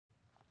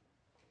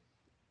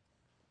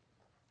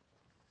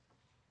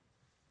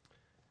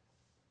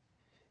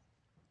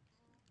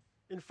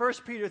in 1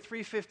 Peter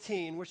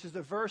 3:15, which is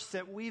the verse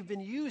that we've been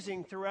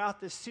using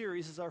throughout this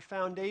series as our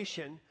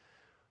foundation,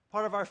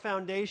 part of our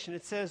foundation,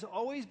 it says,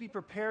 always be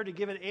prepared to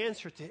give an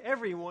answer to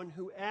everyone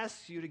who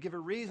asks you to give a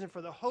reason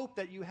for the hope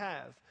that you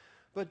have,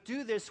 but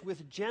do this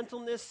with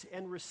gentleness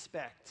and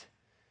respect.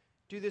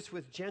 Do this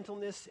with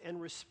gentleness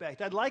and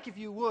respect. I'd like, if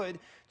you would,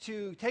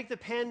 to take the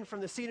pen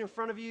from the seat in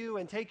front of you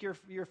and take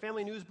your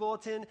family news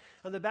bulletin.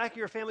 On the back of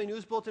your family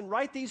news bulletin,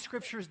 write these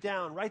scriptures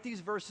down, write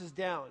these verses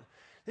down.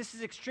 This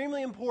is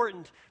extremely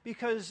important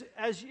because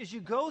as we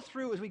go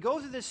through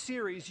this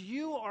series,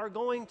 you are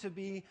going to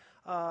be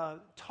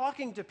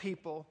talking to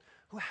people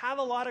who have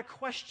a lot of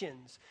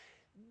questions.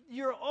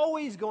 You're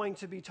always going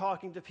to be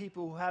talking to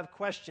people who have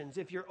questions.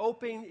 If you're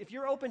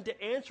open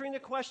to answering the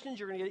questions,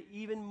 you're going to get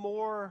even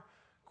more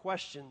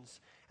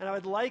questions. And I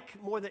would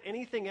like, more than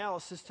anything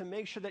else, is to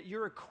make sure that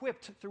you're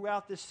equipped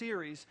throughout this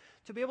series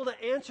to be able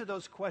to answer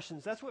those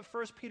questions. That's what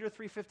 1 Peter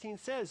 3:15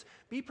 says.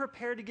 Be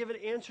prepared to give an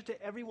answer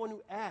to everyone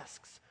who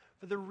asks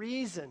for the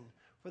reason,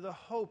 for the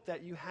hope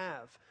that you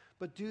have.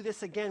 But do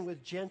this again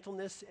with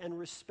gentleness and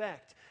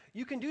respect.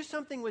 You can do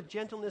something with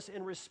gentleness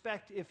and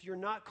respect if you're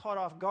not caught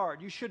off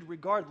guard. You should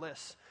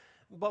regardless.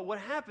 But what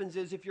happens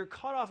is if you're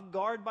caught off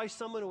guard by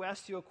someone who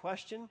asks you a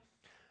question,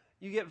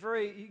 you get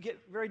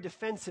very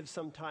defensive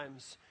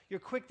sometimes. You're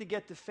quick to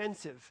get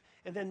defensive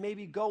and then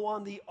maybe go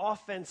on the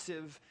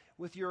offensive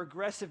with your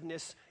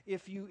aggressiveness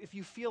if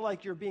you feel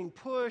like you're being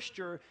pushed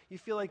or you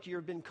feel like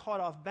you've been caught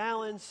off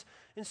balance.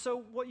 And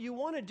so what you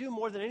want to do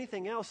more than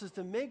anything else is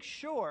to make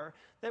sure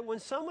that when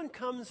someone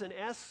comes and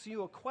asks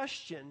you a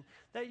question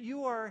that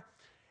you are,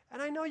 and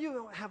I know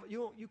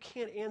you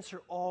can't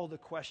answer all the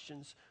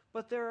questions,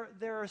 but there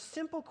are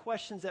simple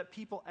questions that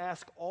people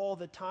ask all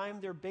the time.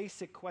 They're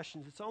basic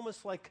questions. It's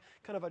almost like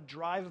kind of a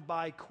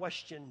drive-by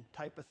question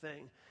type of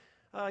thing.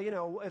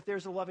 If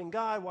there's a loving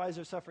God, why is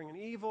there suffering and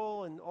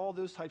evil, and all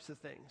those types of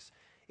things.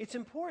 It's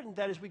important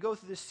that as we go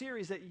through this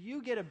series that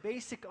you get a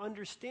basic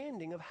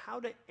understanding of how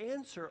to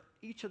answer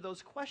each of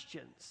those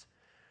questions.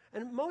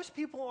 And most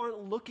people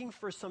aren't looking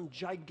for some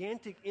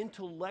gigantic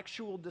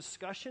intellectual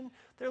discussion.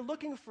 They're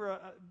looking for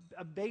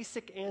a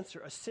basic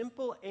answer, a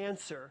simple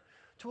answer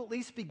to at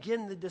least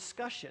begin the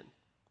discussion.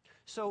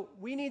 So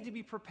we need to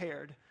be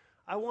prepared.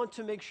 I want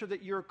to make sure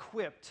that you're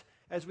equipped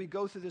as we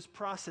go through this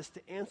process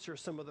to answer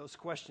some of those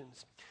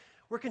questions.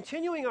 We're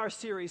continuing our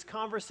series,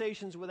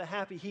 Conversations with a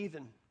Happy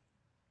Heathen.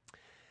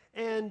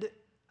 And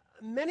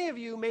many of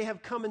you may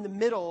have come in the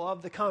middle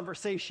of the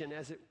conversation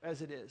as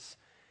it is.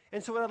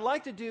 And so what I'd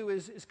like to do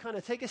is kind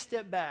of take a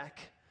step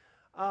back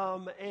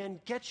and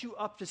get you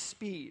up to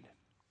speed.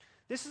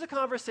 This is a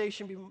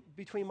conversation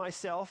between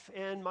myself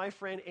and my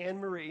friend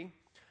Anne-Marie,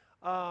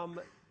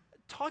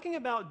 talking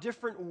about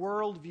different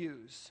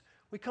worldviews.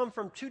 We come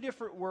from two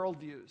different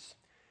worldviews,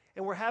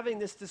 and we're having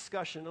this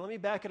discussion. Now, let me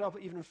back it up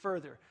even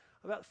further.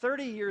 About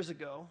 30 years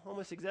ago,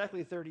 almost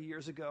exactly 30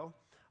 years ago,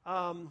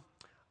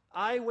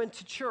 I went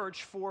to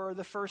church for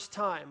the first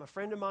time. A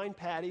friend of mine,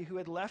 Patty, who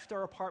had left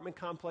our apartment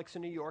complex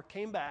in New York,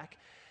 came back,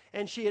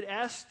 and she had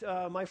asked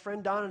my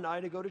friend Don and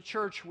I to go to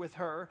church with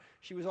her.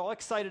 She was all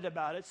excited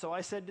about it, so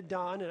I said to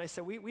Don, and I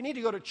said, we need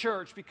to go to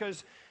church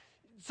because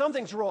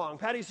something's wrong.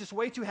 Patty's just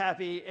way too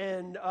happy,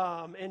 and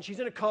she's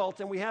in a cult,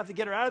 and we have to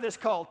get her out of this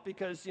cult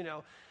because,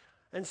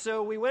 And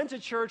so we went to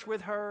church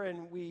with her,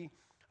 and we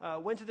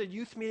went to the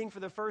youth meeting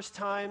for the first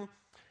time,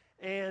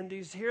 and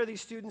hear these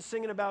students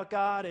singing about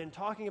God and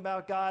talking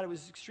about God. It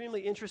was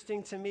extremely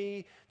interesting to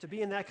me to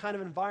be in that kind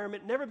of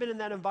environment. Never been in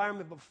that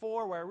environment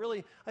before where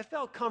I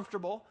felt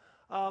comfortable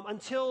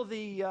until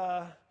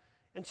the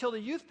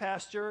youth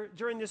pastor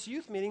during this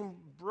youth meeting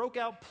broke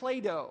out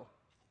Play-Doh.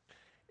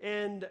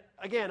 And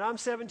again, I'm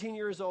 17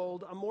 years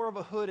old. I'm more of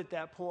a hood at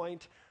that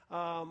point.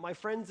 My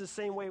friends the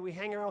same way. We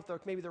hang around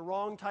with maybe the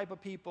wrong type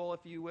of people, if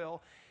you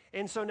will.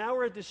 And so now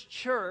we're at this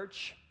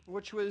church,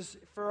 which was,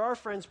 for our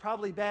friends,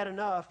 probably bad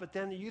enough, but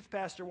then the youth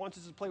pastor wants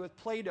us to play with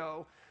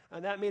Play-Doh,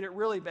 and that made it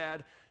really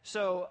bad.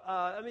 So,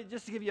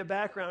 just to give you a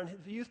background,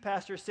 the youth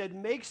pastor said,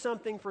 make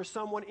something for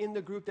someone in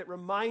the group that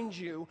reminds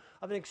you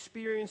of an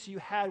experience you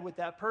had with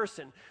that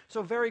person.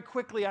 So very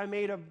quickly, I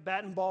made a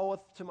bat and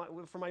ball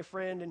for my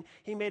friend, and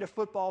he made a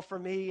football for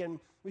me, and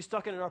we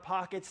stuck it in our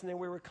pockets, and then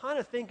we were kind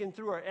of thinking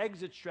through our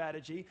exit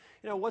strategy.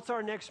 What's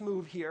our next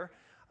move here?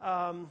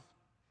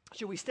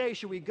 Should we stay?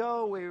 Should we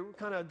go? We were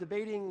kind of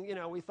debating,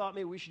 we thought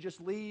maybe we should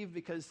just leave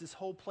because this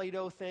whole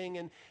Play-Doh thing.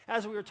 And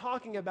as we were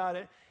talking about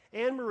it,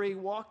 Anne-Marie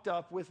walked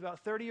up with about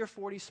 30 or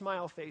 40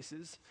 smile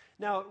faces.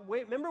 Now,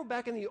 remember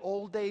back in the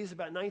old days,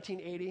 about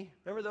 1980?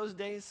 Remember those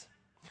days?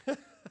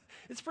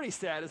 It's pretty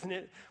sad, isn't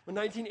it? When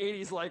 1980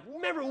 is like,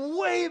 remember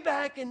way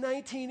back in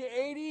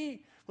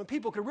 1980? When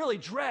people could really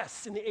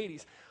dress in the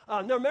 80s.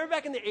 No, remember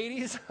back in the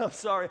 80s? I'm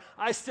sorry.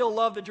 I still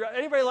love the dress.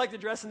 Anybody like to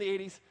dress in the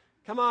 80s?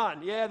 Come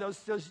on, yeah, those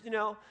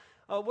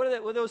what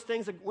are those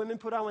things that women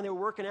put on when they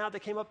were working out that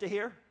came up to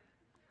here?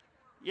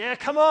 Yeah,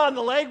 come on,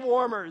 the leg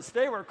warmers.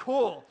 They were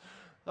cool.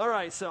 All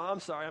right, so I'm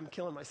sorry, I'm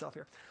killing myself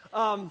here.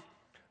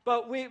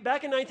 But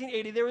back in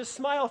 1980, there was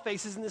smile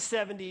faces in the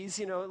 70s,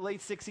 late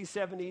 60s,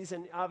 70s,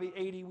 and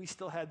 80, we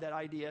still had that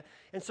idea.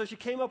 And so she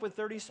came up with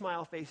 30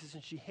 smile faces,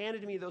 and she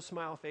handed me those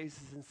smile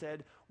faces and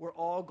said, "We're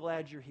all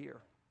glad you're here."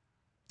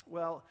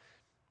 Well,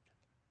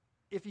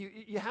 if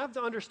you have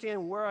to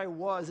understand where I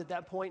was at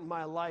that point in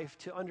my life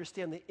to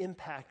understand the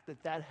impact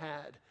that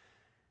had.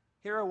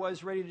 Here I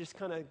was ready to just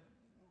kind of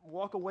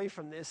walk away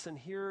from this, and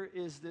here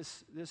is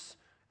this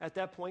at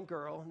that point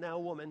girl, now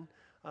woman,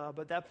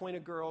 but at that point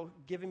a girl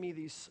giving me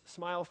these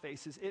smile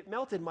faces. It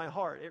melted my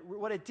heart.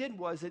 What it did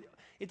was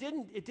I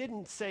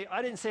didn't say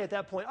at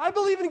that point, "I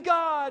believe in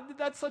God."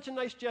 That's such a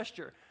nice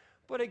gesture.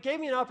 But it gave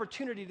me an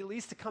opportunity to at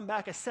least to come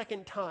back a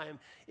second time.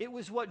 It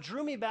was what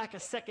drew me back a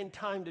second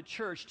time to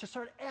church, to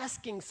start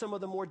asking some of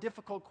the more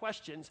difficult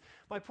questions.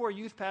 My poor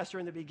youth pastor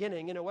in the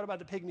beginning, what about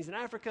the pygmies in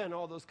Africa and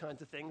all those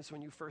kinds of things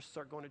when you first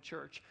start going to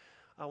church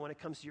when it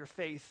comes to your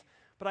faith.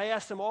 But I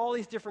asked him all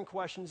these different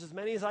questions, as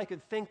many as I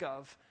could think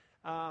of,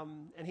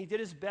 and he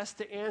did his best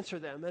to answer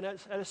them. And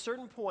at a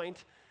certain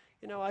point,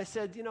 I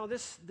said,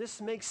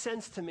 this makes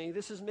sense to me.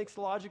 This makes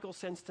logical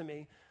sense to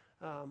me.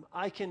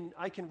 I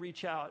can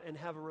reach out and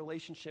have a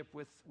relationship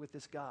with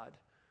this God,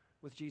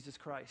 with Jesus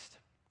Christ.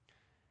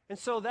 And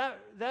so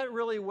that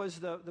really was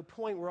the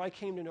point where I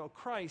came to know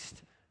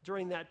Christ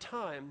during that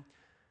time.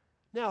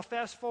 Now,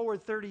 fast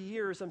forward 30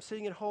 years, I'm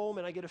sitting at home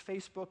and I get a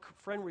Facebook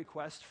friend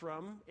request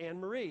from Anne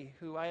Marie,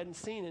 who I hadn't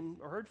seen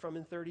or heard from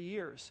in 30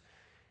 years.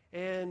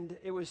 And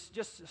it was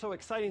just so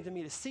exciting to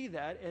me to see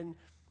that. And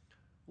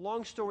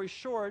long story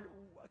short,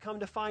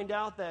 come to find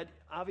out that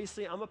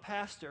obviously I'm a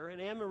pastor,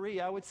 and Anne Marie,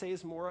 I would say,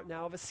 is more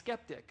now of a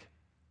skeptic.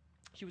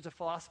 She was a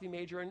philosophy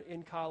major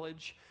in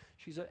college.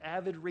 She's an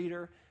avid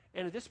reader.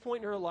 And at this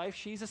point in her life,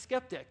 she's a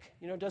skeptic,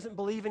 doesn't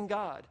believe in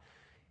God.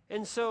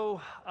 And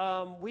so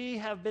we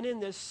have been in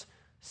this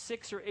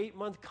 6 or 8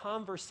 month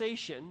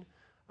conversation,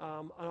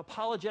 an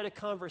apologetic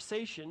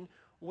conversation,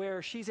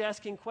 where she's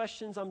asking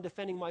questions, I'm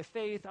defending my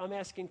faith, I'm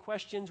asking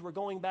questions, we're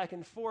going back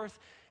and forth.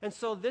 And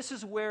so this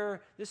is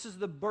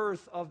the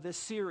birth of this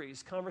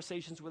series,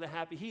 Conversations with a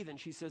Happy Heathen.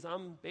 She says,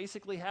 I'm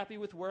basically happy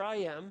with where I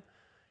am.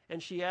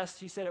 And she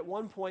said at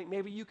one point,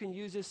 maybe you can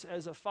use this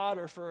as a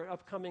fodder for an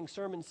upcoming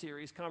sermon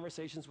series,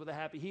 Conversations with a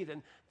Happy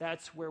Heathen.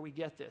 That's where we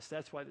get this.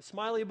 That's why the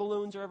smiley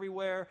balloons are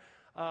everywhere.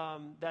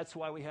 That's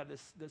why we have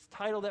this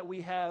title that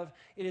we have.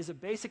 It is a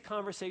basic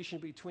conversation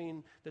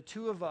between the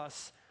two of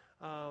us,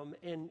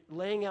 and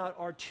laying out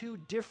our two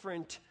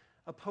different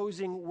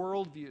opposing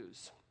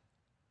worldviews.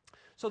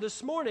 So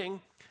this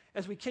morning,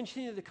 as we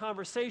continue the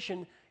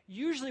conversation,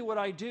 usually what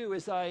I do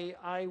is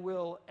I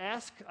will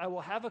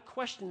have a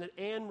question that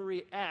Anne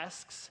Marie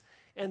asks,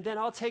 and then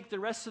I'll take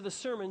the rest of the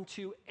sermon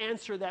to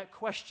answer that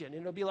question.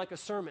 It'll be like a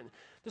sermon.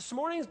 This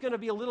morning is going to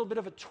be a little bit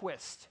of a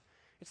twist.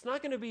 It's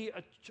not going to be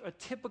a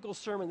typical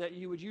sermon that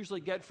you would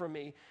usually get from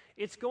me.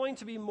 It's going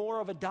to be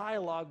more of a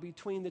dialogue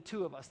between the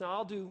two of us. Now,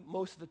 I'll do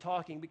most of the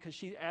talking because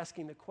she's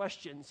asking the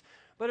questions,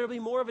 but it'll be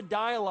more of a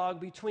dialogue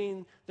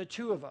between the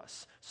two of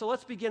us. So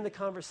let's begin the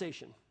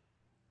conversation.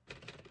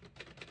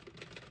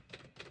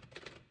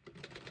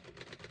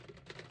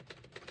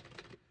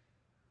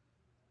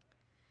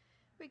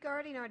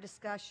 Regarding our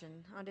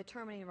discussion on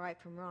determining right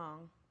from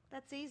wrong,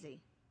 that's easy.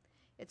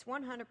 It's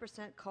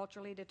 100%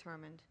 culturally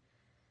determined.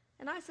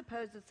 And I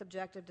suppose it's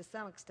subjective to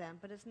some extent,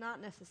 but it's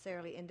not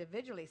necessarily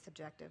individually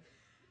subjective.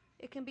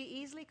 It can be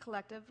easily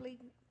collectively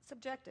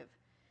subjective.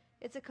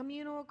 It's a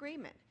communal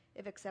agreement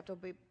if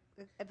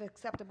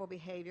acceptable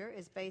behavior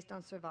is based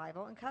on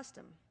survival and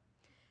custom.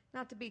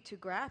 Not to be too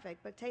graphic,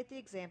 but take the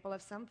example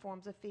of some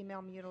forms of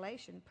female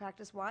mutilation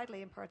practiced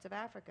widely in parts of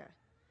Africa.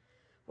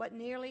 What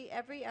nearly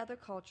every other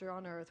culture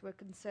on earth would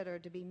consider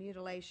to be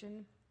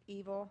mutilation,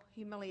 evil,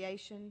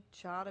 humiliation,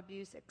 child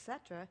abuse,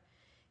 etc.,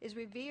 is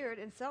revered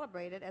and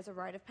celebrated as a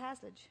rite of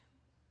passage.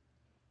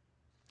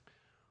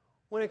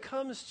 When it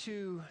comes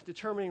to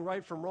determining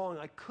right from wrong,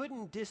 I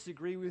couldn't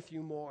disagree with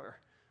you more.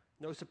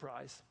 No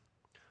surprise.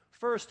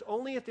 First,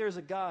 only if there's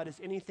a God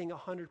is anything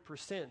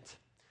 100%.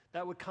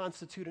 That would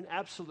constitute an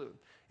absolute.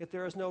 If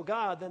there is no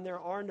God, then there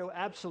are no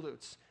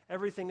absolutes.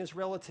 Everything is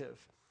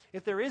relative.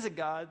 If there is a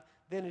God,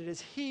 then it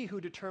is He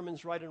who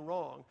determines right and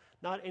wrong,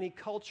 not any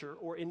culture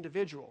or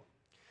individual.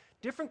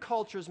 Different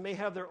cultures may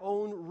have their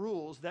own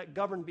rules that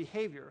govern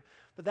behavior,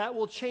 but that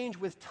will change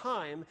with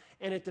time,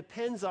 and it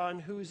depends on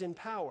who's in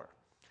power.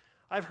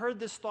 I've heard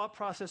this thought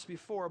process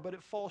before, but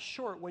it falls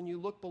short when you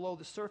look below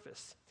the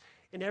surface.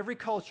 In every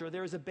culture,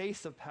 there is a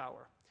base of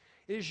power.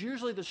 It is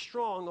usually the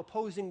strong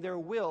opposing their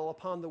will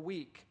upon the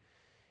weak.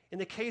 In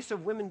the case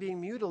of women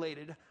being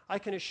mutilated, I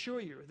can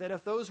assure you that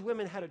if those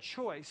women had a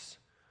choice,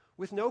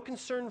 with no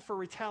concern for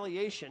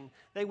retaliation,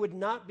 they would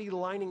not be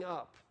lining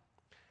up.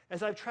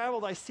 As I've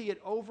traveled, I see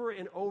it over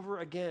and over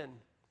again.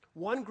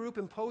 One group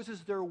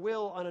imposes their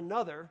will on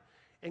another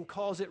and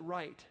calls it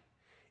right.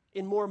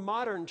 In more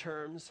modern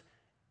terms,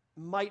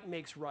 might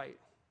makes right.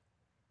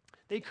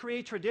 They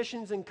create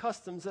traditions and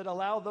customs that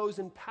allow those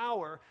in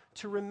power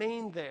to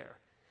remain there.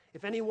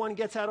 If anyone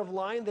gets out of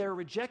line, they're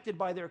rejected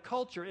by their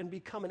culture and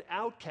become an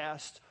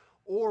outcast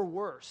or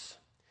worse.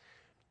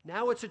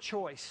 Now it's a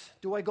choice.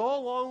 Do I go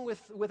along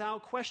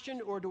without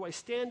question, or do I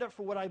stand up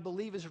for what I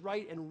believe is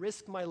right and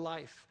risk my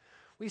life?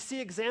 We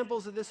see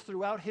examples of this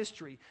throughout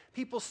history,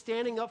 people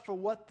standing up for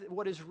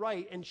what is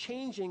right and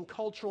changing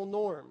cultural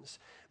norms.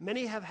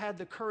 Many have had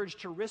the courage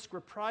to risk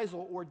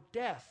reprisal or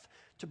death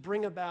to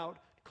bring about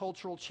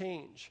cultural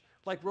change,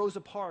 like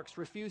Rosa Parks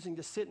refusing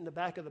to sit in the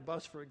back of the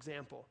bus, for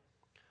example.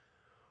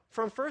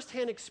 From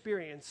firsthand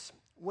experience,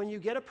 when you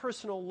get a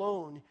personal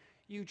loan,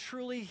 you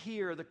truly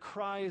hear the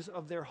cries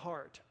of their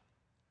heart.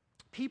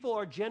 People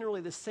are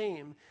generally the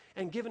same,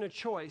 and given a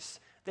choice,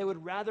 they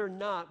would rather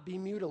not be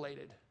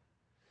mutilated.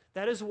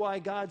 That is why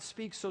God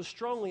speaks so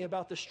strongly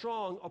about the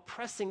strong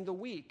oppressing the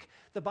weak.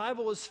 The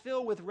Bible is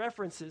filled with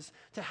references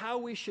to how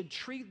we should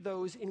treat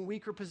those in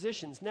weaker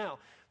positions. Now,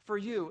 for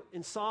you,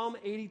 in Psalm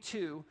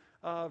 82,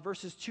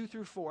 verses 2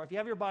 through 4, if you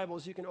have your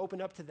Bibles, you can open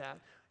up to that.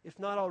 If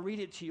not, I'll read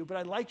it to you, but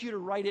I'd like you to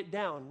write it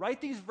down.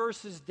 Write these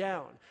verses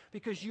down,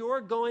 because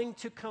you're going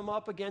to come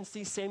up against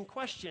these same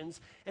questions,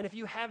 and if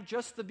you have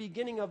just the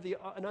beginning of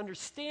an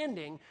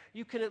understanding,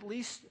 you can at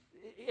least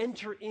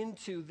enter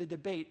into the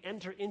debate,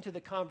 enter into the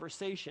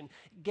conversation,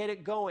 get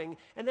it going,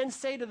 and then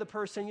say to the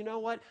person, you know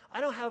what,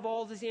 I don't have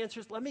all these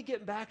answers, let me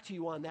get back to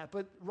you on that,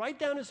 but write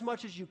down as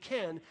much as you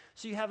can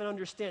so you have an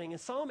understanding. In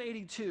Psalm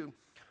 82,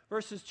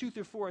 verses 2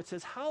 through 4, it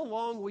says, "How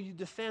long will you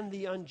defend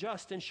the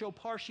unjust and show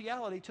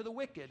partiality to the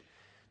wicked?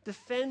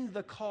 Defend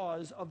the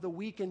cause of the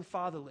weak and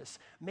fatherless.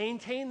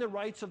 Maintain the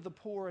rights of the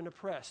poor and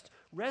oppressed.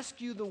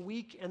 Rescue the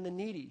weak and the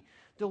needy.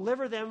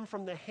 Deliver them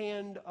from the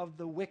hand of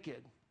the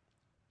wicked."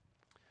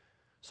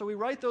 So we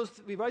write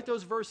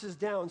those verses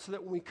down so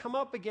that when we come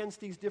up against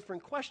these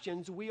different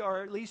questions, we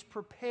are at least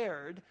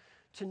prepared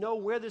to know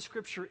where the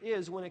Scripture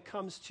is when it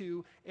comes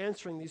to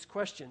answering these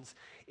questions.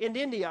 In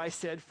India, I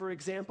said, for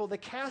example, the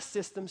caste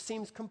system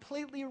seems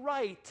completely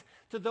right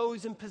to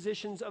those in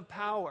positions of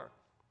power.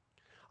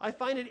 I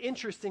find it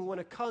interesting when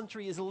a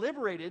country is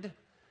liberated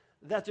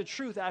that the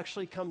truth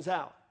actually comes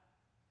out.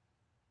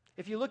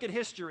 If you look at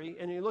history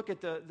and you look at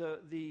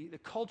the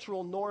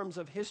cultural norms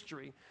of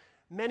history,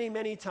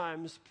 many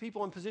times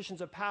people in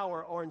positions of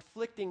power are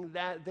inflicting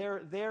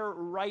their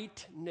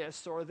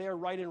rightness or their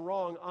right and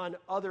wrong on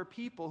other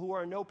people who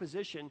are in no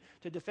position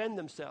to defend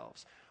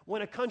themselves.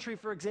 When a country,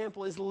 for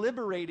example, is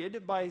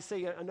liberated by,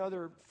 say,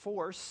 another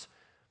force,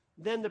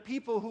 then the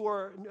people who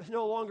are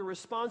no longer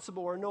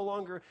responsible or no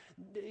longer,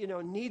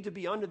 need to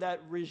be under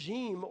that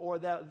regime or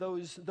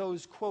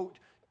those quote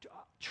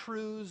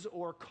truths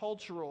or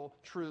cultural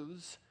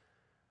truths,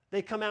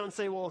 they come out and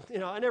say, well,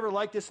 I never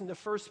liked this in the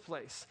first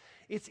place.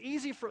 It's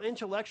easy for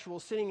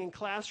intellectuals sitting in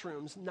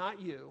classrooms, not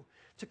you,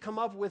 to come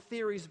up with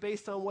theories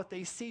based on what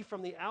they see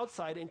from the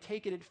outside and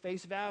take it at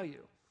face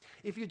value.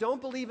 If you don't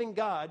believe in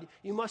God,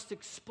 you must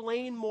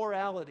explain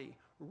morality,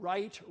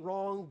 right,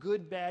 wrong,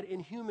 good, bad,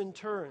 in human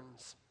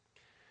terms.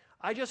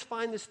 I just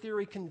find this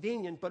theory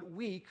convenient but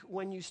weak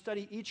when you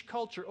study each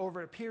culture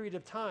over a period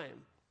of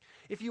time.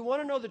 If you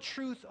want to know the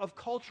truth of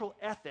cultural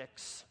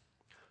ethics,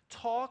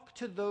 talk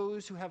to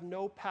those who have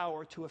no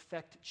power to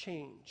effect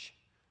change.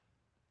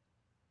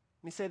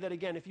 Let me say that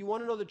again. If you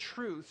want to know the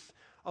truth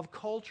of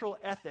cultural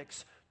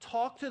ethics,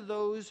 talk to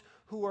those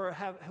who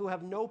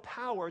have no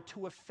power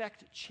to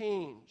effect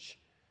change.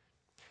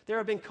 There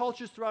have been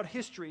cultures throughout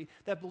history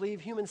that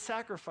believe human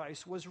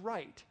sacrifice was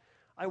right.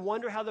 I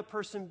wonder how the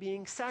person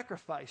being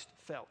sacrificed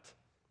felt.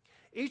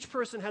 Each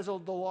person has the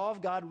law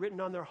of God written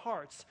on their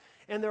hearts,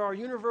 and there are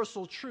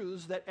universal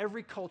truths that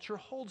every culture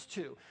holds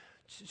to.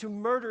 To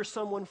murder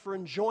someone for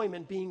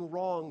enjoyment being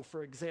wrong,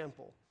 for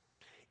example.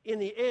 In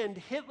the end,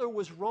 Hitler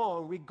was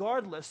wrong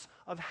regardless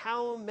of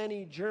how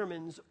many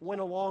Germans went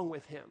along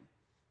with him.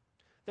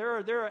 There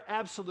are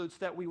absolutes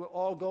that we will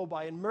all go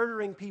by, and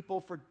murdering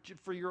people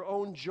for your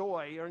own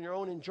joy or your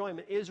own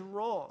enjoyment is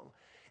wrong.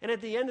 And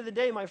at the end of the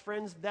day, my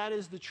friends, that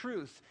is the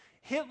truth.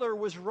 Hitler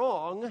was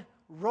wrong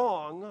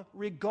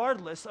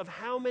regardless of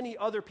how many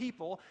other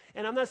people,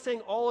 and I'm not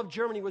saying all of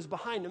Germany was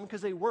behind him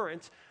because they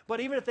weren't, but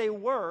even if they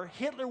were,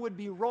 Hitler would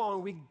be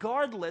wrong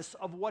regardless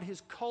of what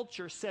his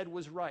culture said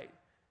was right.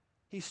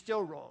 He's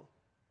still wrong.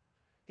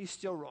 He's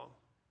still wrong.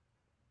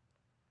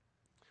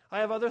 I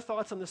have other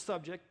thoughts on the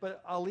subject,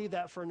 but I'll leave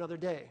that for another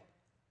day.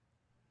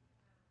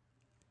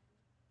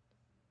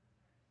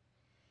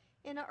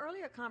 In an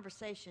earlier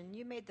conversation,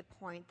 you made the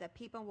point that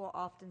people will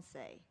often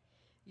say,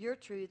 your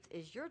truth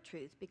is your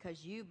truth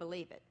because you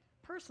believe it.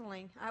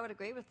 Personally, I would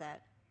agree with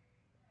that.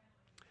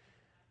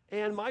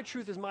 And my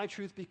truth is my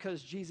truth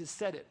because Jesus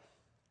said it.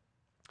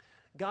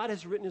 God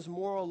has written his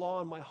moral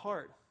law in my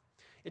heart.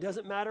 It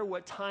doesn't matter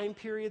what time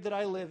period that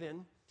I live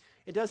in.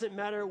 It doesn't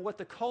matter what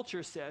the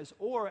culture says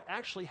or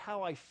actually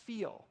how I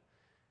feel.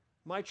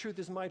 My truth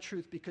is my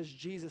truth because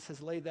Jesus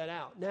has laid that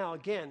out. Now,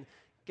 again,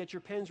 get your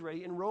pens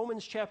ready. In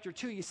Romans chapter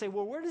 2, you say,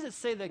 well, where does it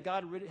say that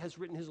God has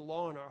written his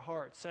law in our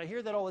hearts? I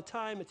hear that all the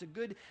time. It's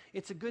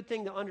a good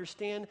thing to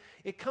understand.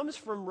 It comes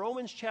from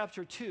Romans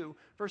chapter 2,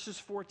 verses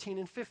 14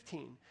 and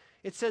 15.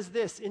 It says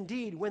this,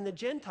 indeed, when the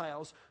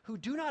Gentiles who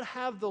do not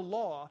have the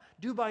law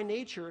do by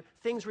nature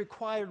things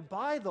required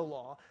by the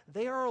law,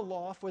 they are a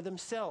law for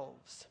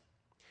themselves.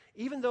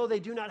 even though they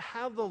do not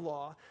have the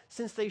law,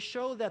 since they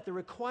show that the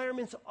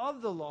requirements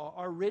of the law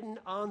are written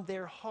on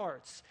their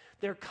hearts,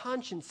 their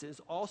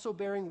consciences also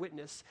bearing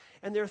witness,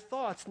 and their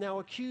thoughts now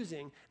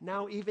accusing,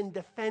 now even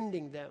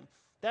defending them.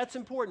 That's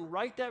important.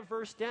 Write that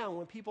verse down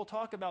when people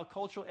talk about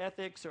cultural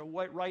ethics or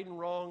what right and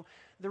wrong.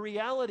 The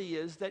reality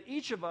is that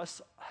each of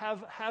us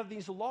have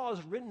these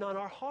laws written on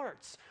our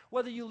hearts.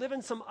 Whether you live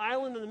in some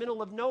island in the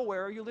middle of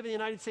nowhere or you live in the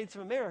United States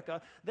of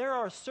America, there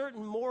are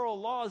certain moral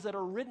laws that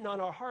are written on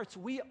our hearts.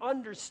 We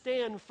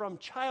understand from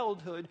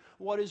childhood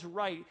what is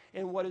right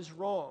and what is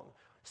wrong.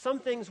 Some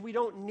things we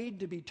don't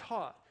need to be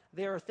taught.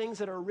 There are things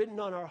that are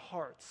written on our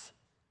hearts.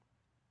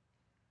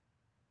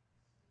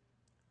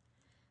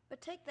 But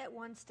take that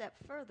one step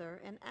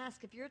further and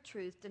ask if your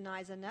truth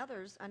denies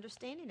another's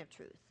understanding of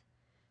truth.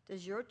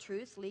 Does your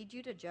truth lead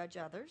you to judge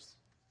others?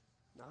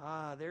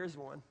 There's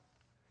one.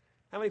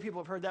 How many people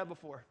have heard that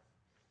before?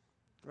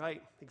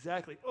 Right,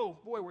 exactly. Oh,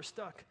 boy, we're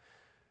stuck.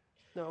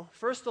 No.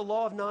 First, the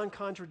law of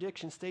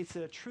non-contradiction states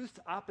that a truth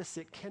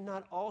opposite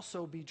cannot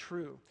also be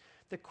true.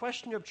 The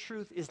question of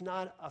truth is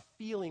not a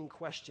feeling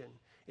question.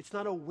 It's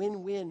not a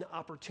win-win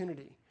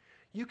opportunity.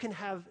 You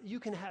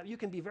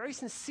can be very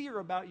sincere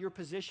about your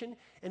position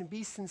and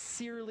be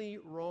sincerely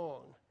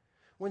wrong.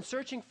 When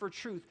searching for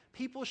truth,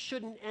 people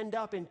shouldn't end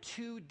up in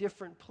two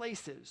different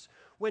places.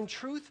 When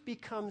truth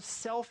becomes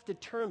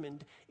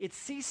self-determined, it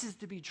ceases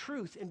to be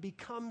truth and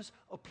becomes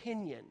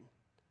opinion.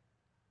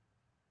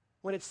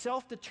 When it's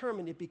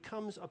self-determined, it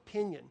becomes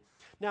opinion.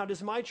 Now,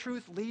 does my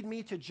truth lead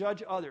me to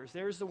judge others?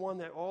 There's the one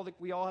that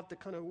we all have to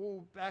kind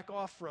of back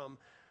off from.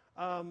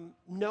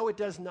 No, it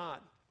does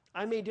not.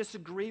 I may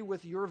disagree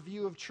with your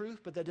view of truth,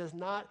 but that does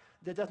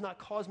not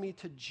cause me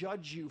to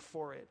judge you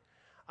for it.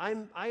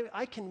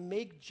 I can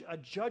make a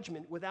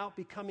judgment without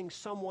becoming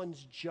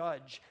someone's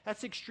judge.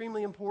 That's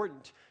extremely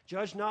important.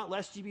 Judge not,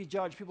 lest ye be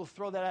judged. People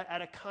throw that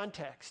out of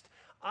context.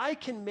 I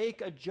can make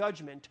a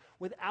judgment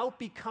without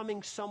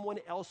becoming someone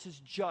else's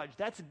judge.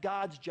 That's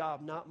God's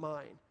job, not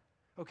mine.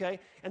 Okay?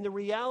 And the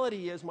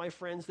reality is, my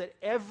friends, that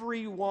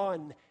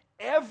everyone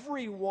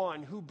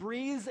who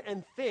breathes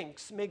and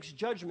thinks makes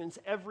judgments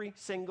every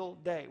single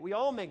day. We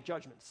all make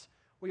judgments.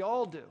 We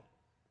all do.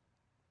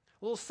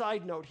 A little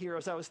side note here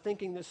as I was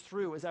thinking this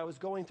through, as I was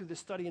going through this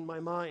study in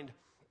my mind.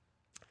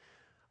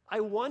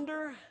 I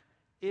wonder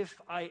if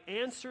I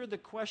answer the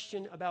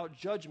question about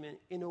judgment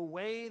in a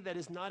way that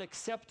is not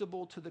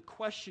acceptable to the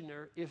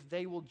questioner, if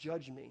they will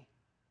judge me.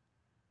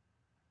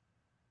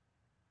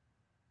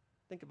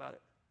 Think about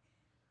it.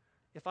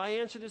 If I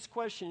answer this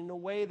question in a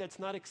way that's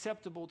not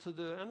acceptable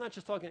to I'm not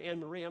just talking to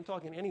Anne-Marie, I'm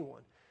talking to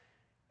anyone.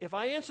 If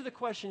I answer the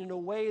question in a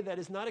way that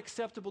is not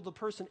acceptable to the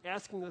person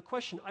asking the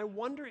question, I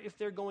wonder if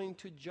they're going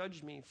to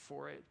judge me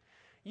for it.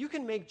 You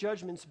can make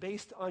judgments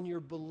based on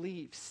your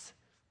beliefs.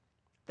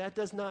 That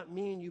does not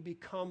mean you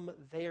become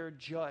their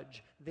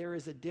judge. There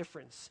is a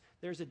difference.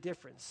 There's a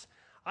difference.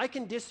 I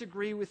can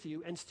disagree with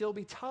you and still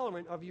be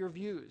tolerant of your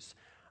views.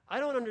 I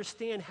don't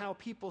understand how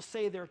people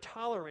say they're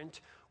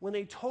tolerant when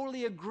they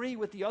totally agree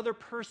with the other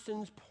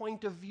person's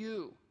point of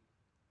view.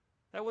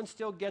 That one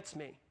still gets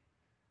me.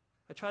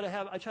 I try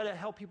to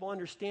help people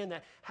understand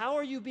that. How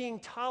are you being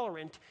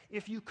tolerant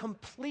if you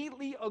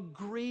completely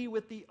agree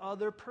with the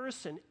other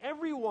person?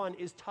 Everyone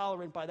is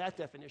tolerant by that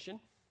definition.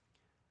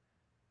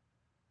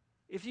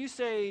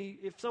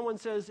 If someone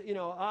says,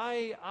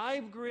 I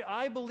agree,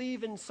 I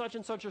believe in such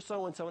and such or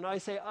so and so, and I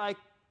say, I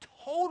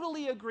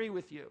totally agree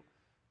with you.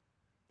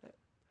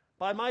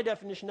 By my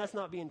definition, that's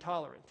not being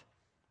tolerant.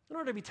 In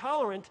order to be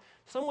tolerant,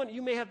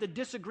 you may have to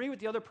disagree with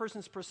the other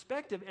person's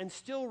perspective and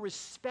still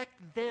respect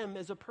them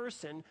as a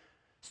person,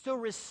 still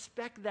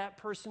respect that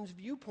person's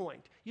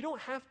viewpoint. You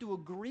don't have to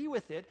agree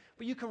with it,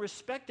 but you can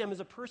respect them as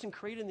a person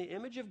created in the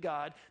image of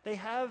God. They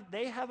have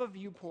a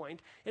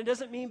viewpoint, and it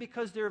doesn't mean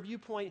because their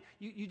viewpoint,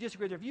 you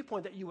disagree with their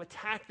viewpoint, that you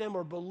attack them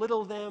or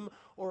belittle them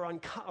or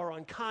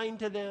unkind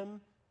to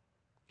them.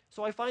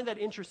 So I find that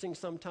interesting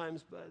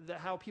sometimes,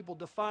 how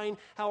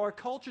our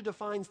culture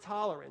defines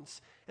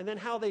tolerance, and then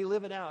how they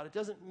live it out. It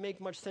doesn't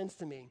make much sense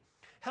to me.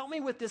 Help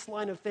me with this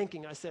line of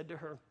thinking, I said to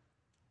her.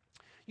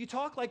 You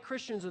talk like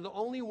Christians are the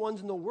only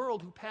ones in the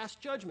world who pass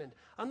judgment.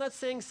 I'm not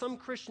saying some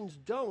Christians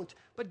don't,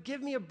 but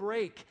give me a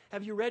break.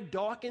 Have you read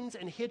Dawkins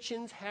and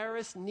Hitchens,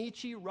 Harris,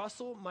 Nietzsche,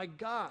 Russell? My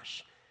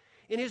gosh.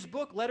 In his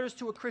book, Letters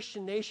to a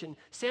Christian Nation,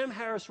 Sam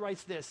Harris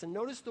writes this, and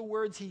notice the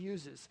words he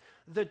uses.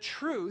 The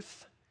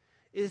truth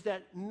is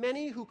that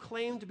many who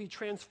claim to be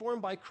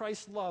transformed by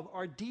Christ's love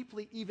are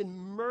deeply, even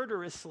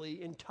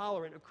murderously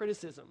intolerant of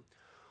criticism.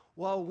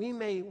 While we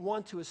may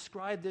want to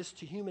ascribe this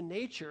to human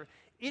nature,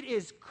 it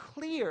is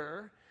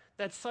clear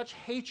that such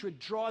hatred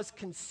draws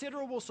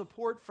considerable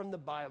support from the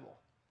Bible.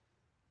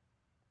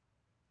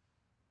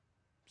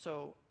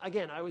 So,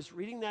 again, I was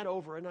reading that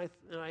over, and I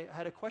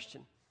had a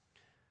question.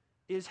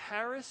 Is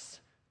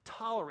Harris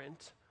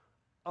tolerant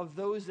of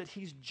those that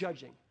he's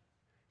judging?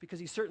 Because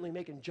he's certainly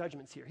making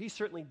judgments here. He's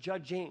certainly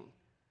judging.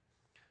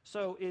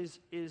 So is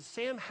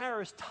Sam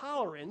Harris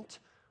tolerant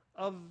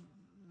of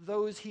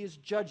those he is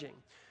judging?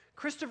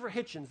 Christopher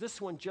Hitchens, this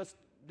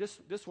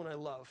one I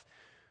love.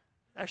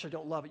 Actually,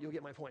 don't love it. You'll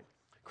get my point.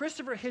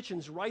 Christopher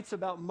Hitchens writes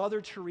about Mother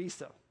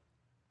Teresa.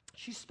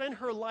 She spent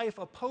her life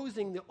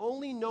opposing the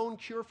only known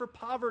cure for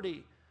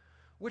poverty,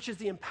 which is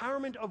the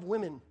empowerment of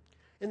women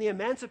and the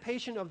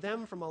emancipation of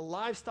them from a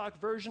livestock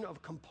version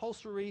of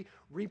compulsory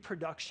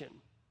reproduction.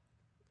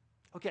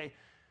 Okay,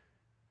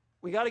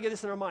 we got to get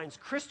this in our minds.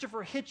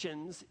 Christopher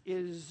Hitchens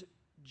is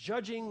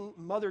judging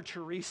Mother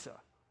Teresa.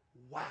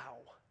 Wow.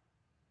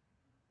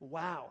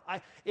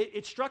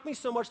 It struck me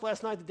so much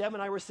last night that Deb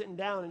and I were sitting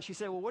down, and she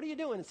said, well, what are you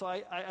doing? And so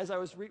I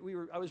was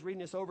reading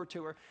this over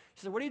to her.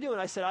 She said, what are you doing?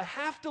 I said, I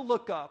have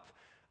to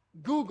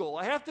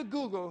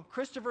Google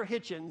Christopher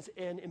Hitchens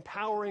and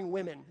empowering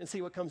women and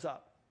see what comes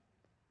up.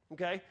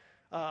 Okay?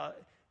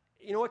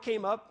 You know what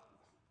came up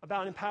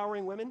about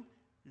empowering women?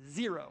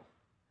 Zero.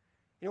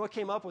 You know what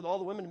came up with all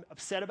the women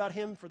upset about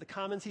him for the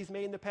comments he's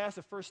made in the past?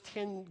 The first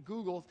 10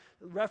 Google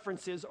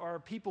references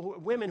are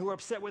women who are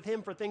upset with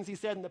him for things he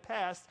said in the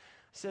past.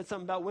 Said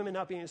something about women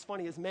not being as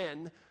funny as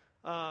men,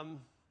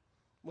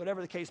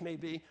 whatever the case may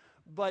be.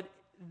 But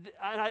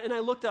I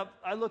looked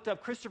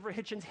up Christopher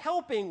Hitchens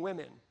helping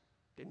women.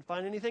 Didn't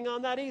find anything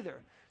on that either.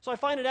 So I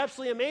find it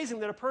absolutely amazing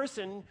that a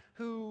person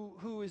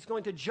who is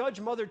going to judge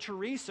Mother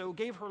Teresa, who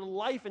gave her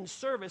life in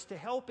service to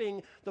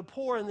helping the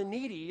poor and the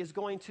needy, is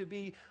going to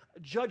be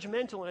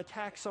judgmental and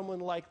attack someone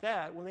like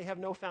that when they have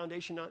no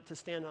foundation to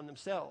stand on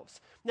themselves.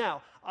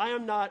 Now, I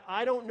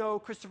don't know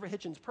Christopher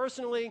Hitchens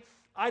personally.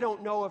 I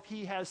don't know if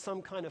he has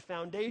some kind of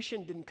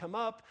foundation, didn't come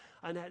up,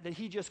 and that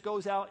he just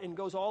goes out and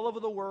goes all over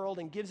the world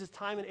and gives his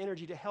time and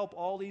energy to help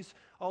all these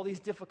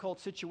difficult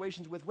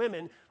situations with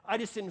women. I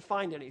just didn't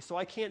find any. So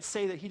I can't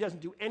say that he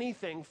doesn't do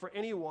anything for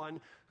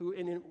anyone who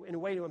in a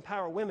way to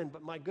empower women,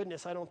 but my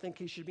goodness, I don't think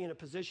he should be in a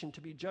position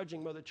to be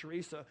judging Mother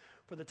Teresa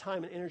for the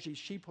time and energy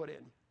she put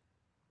in.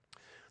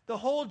 The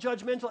whole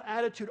judgmental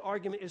attitude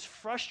argument is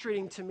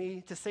frustrating to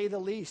me, to say the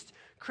least.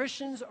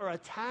 Christians are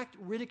attacked,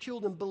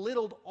 ridiculed, and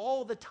belittled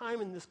all the time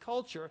in this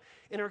culture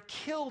and are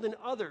killed in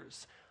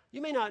others.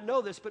 You may not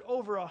know this, but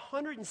over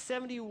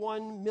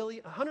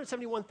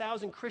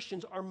 171,000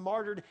 Christians are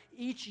martyred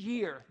each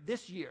year,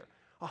 this year.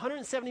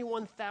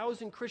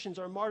 171,000 Christians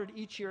are martyred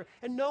each year,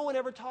 and no one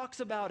ever talks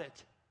about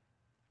it.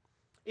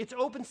 It's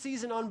open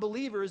season on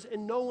believers,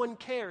 and no one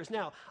cares.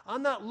 Now,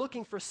 I'm not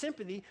looking for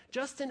sympathy,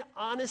 just an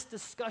honest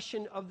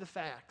discussion of the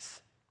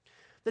facts.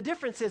 The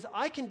difference is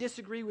I can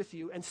disagree with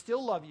you and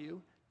still love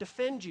you,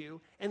 defend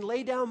you, and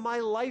lay down my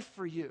life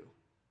for you.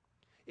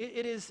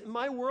 It is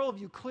my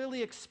worldview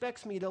clearly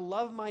expects me to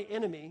love my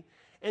enemy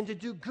and to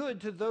do good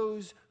to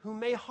those who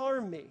may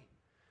harm me.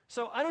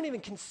 So I don't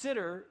even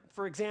consider,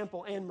 for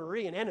example, Anne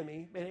Marie an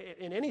enemy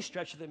in any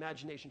stretch of the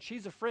imagination.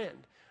 She's a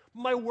friend.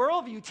 My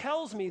worldview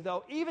tells me,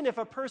 though, even if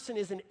a person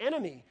is an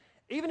enemy,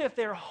 even if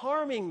they're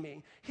harming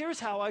me, here's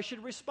how I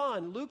should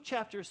respond. Luke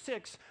chapter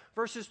 6,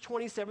 verses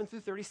 27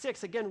 through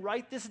 36. Again,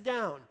 write this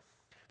down,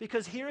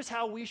 because here's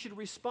how we should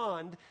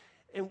respond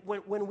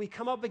when we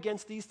come up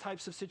against these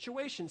types of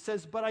situations. It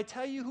says, but I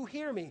tell you who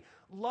hear me,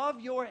 love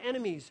your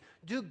enemies,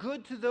 do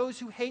good to those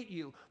who hate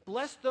you,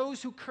 bless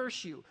those who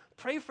curse you,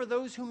 pray for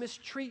those who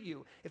mistreat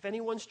you. If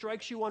anyone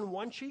strikes you on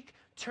one cheek,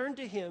 turn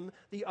to him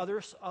the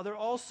other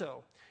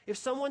also. If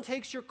someone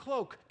takes your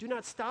cloak, do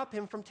not stop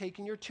him from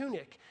taking your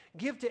tunic.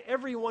 Give to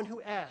everyone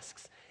who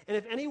asks. And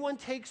if anyone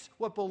takes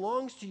what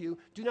belongs to you,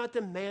 do not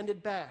demand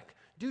it back.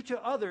 Do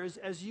to others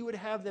as you would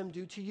have them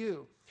do to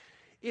you.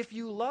 If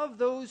you love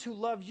those who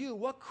love you,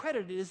 what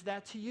credit is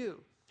that to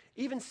you?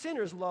 Even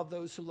sinners love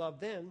those who love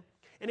them.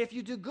 And if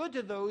you do good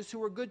to those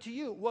who are good to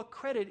you, what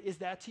credit is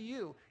that to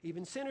you?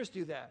 Even sinners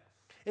do that.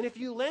 And if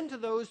you lend to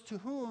those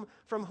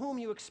from whom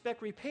you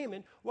expect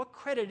repayment, what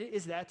credit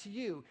is that to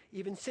you?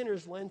 Even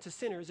sinners lend to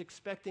sinners,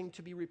 expecting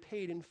to be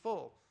repaid in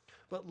full.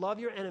 But love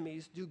your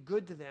enemies, do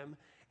good to them,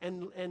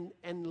 and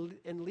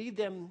lead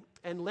them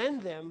and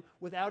lend them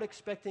without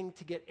expecting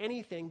to get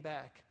anything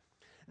back.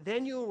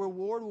 Then your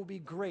reward will be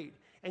great,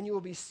 and you will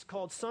be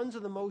called sons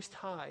of the Most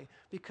High,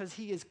 because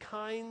he is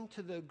kind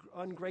to the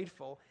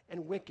ungrateful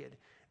and wicked.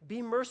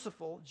 Be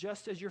merciful,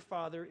 just as your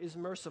Father is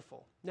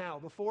merciful. Now,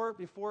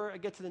 before I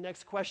get to the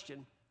next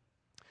question,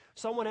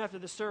 someone after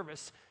the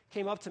service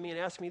came up to me and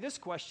asked me this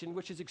question,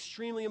 which is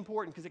extremely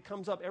important because it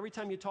comes up every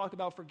time you talk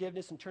about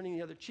forgiveness and turning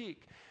the other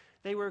cheek.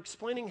 They were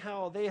explaining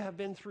how they have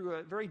been through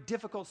a very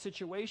difficult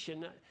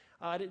situation.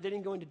 They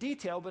didn't go into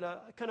detail, but a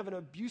kind of an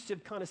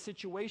abusive kind of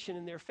situation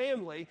in their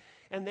family.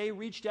 And they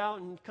reached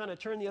out and kind of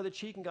turned the other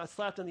cheek and got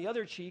slapped on the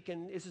other cheek.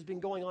 And this has been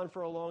going on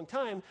for a long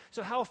time.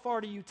 So how far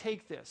do you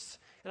take this?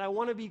 And I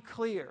want to be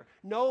clear.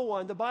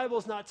 The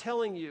Bible's not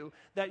telling you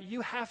that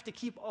you have to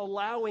keep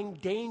allowing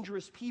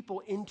dangerous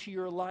people into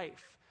your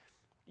life.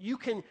 You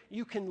can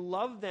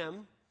love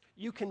them,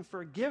 you can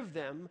forgive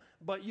them,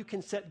 but you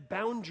can set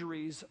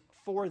boundaries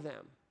for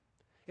them.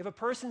 If a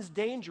person's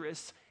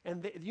dangerous,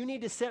 you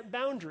need to set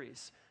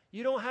boundaries.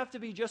 You don't have to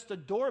be just a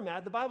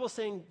doormat. The Bible's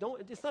saying,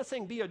 it's not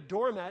saying be a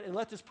doormat and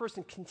let this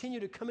person continue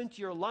to come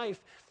into your life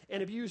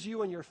and abuse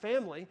you and your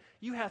family.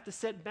 You have to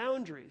set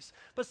boundaries.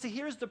 But see,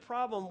 here's the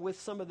problem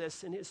with some of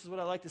this, and this is what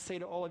I like to say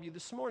to all of you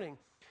this morning.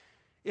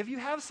 If you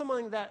have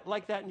someone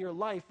like that in your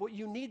life, what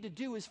you need to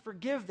do is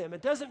forgive them.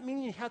 It doesn't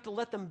mean you have to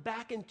let them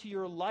back into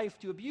your life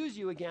to abuse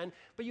you again,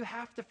 but you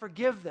have to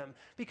forgive them.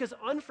 Because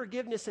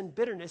unforgiveness and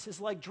bitterness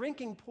is like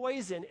drinking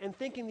poison and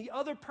thinking the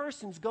other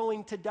person's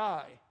going to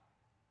die.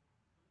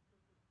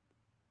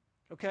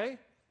 Okay?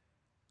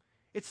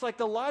 It's like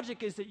the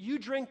logic is that you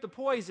drink the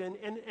poison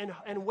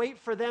and wait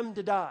for them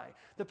to die.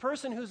 The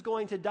person who's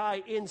going to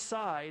die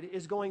inside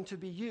is going to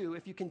be you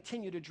if you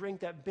continue to drink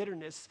that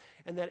bitterness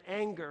and that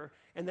anger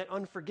and that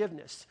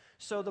unforgiveness.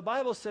 So the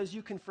Bible says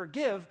you can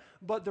forgive,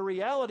 but the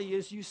reality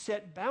is you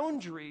set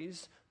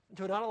boundaries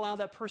to not allow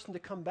that person to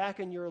come back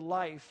in your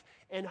life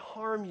and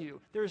harm you.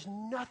 There's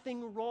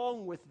nothing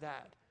wrong with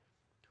that.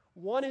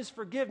 One is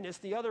forgiveness,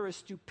 the other is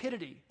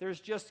stupidity. There's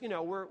just,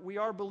 we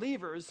are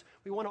believers,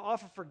 we want to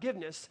offer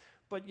forgiveness,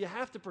 but you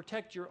have to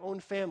protect your own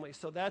family.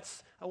 So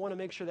I want to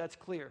make sure that's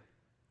clear.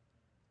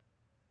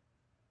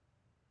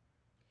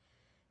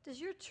 Does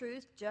your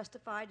truth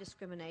justify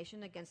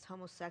discrimination against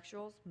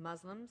homosexuals,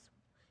 Muslims,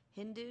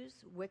 Hindus,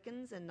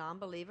 Wiccans, and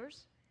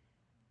non-believers?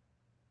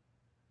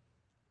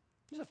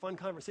 These are fun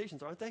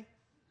conversations, aren't they?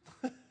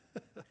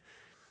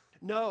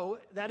 No,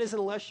 that is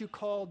unless you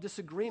call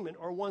disagreement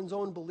or one's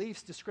own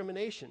beliefs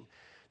discrimination.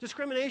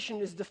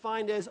 Discrimination is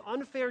defined as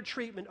unfair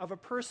treatment of a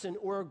person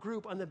or a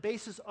group on the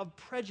basis of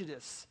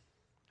prejudice.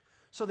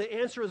 So the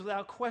answer is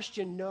without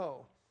question,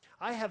 no.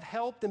 I have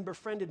helped and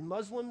befriended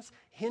Muslims,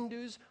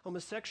 Hindus,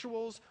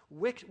 homosexuals,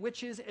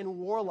 witches, and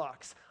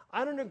warlocks.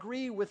 I don't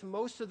agree with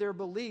most of their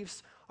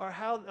beliefs or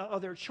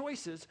their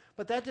choices,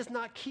 but that does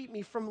not keep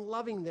me from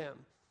loving them.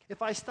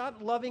 If I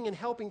stopped loving and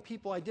helping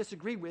people I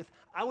disagree with,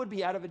 I would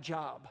be out of a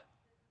job.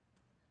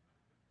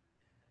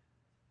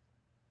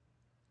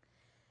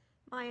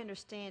 My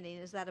understanding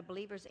is that a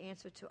believer's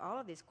answer to all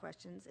of these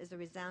questions is a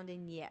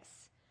resounding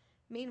yes.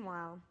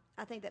 Meanwhile,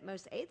 I think that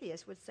most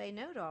atheists would say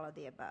no to all of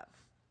the above.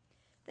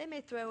 They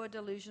may throw a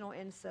delusional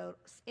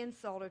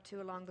insult or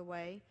two along the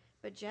way,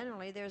 but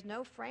generally there's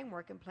no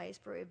framework in place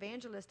for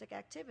evangelistic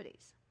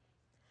activities.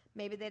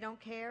 Maybe they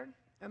don't care,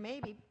 or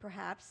maybe,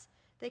 perhaps,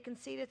 they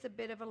concede it's a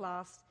bit of a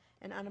lost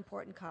and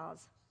unimportant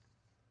cause.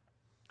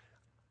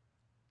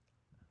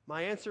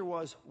 My answer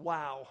was,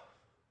 wow.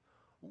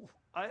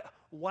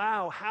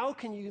 Wow, how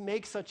can you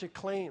make such a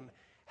claim?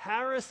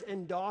 Harris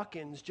and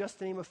Dawkins, just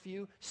to name a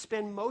few,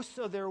 spend most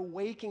of their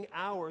waking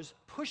hours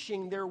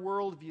pushing their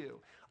worldview,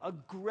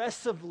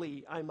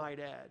 aggressively, I might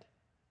add,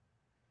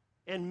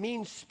 and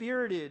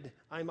mean-spirited,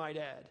 I might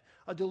add.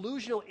 A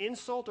delusional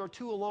insult or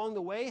two along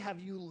the way.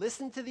 Have you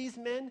listened to these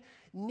men?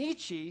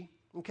 Nietzsche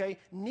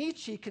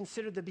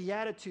considered the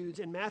Beatitudes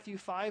in Matthew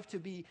 5 to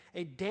be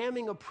a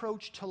damning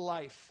approach to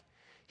life.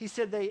 He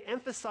said they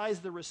emphasize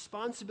the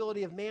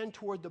responsibility of man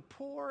toward the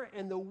poor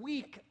and the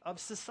weak of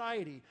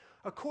society.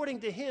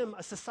 According to him,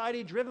 a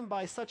society driven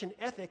by such an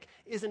ethic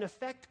is in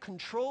effect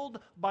controlled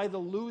by the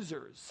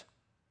losers.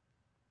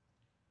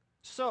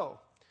 So,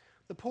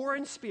 the poor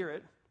in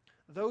spirit,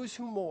 those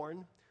who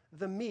mourn,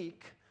 the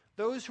meek,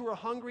 those who are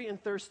hungry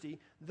and thirsty,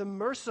 the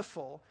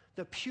merciful,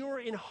 the pure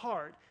in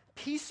heart,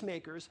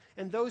 peacemakers,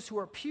 and those who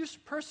are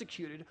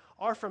persecuted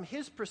are, from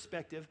his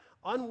perspective,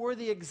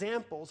 unworthy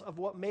examples of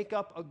what make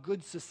up a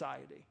good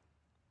society.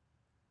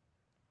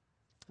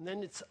 And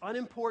then it's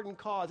unimportant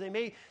cause. They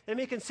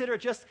may consider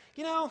it just,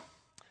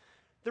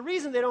 the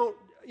reason they don't,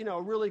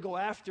 really go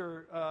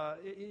after,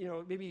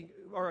 maybe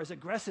are as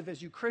aggressive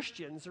as you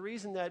Christians, the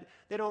reason that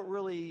they don't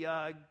really,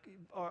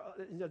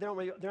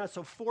 they're not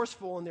so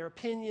forceful in their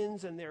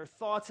opinions and their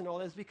thoughts and all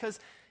this, because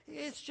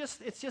it's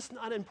just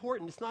not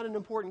important. It's not an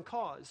important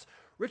cause.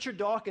 Richard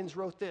Dawkins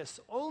wrote this: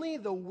 only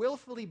the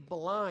willfully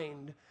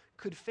blind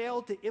could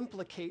fail to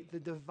implicate the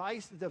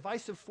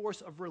divisive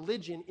force of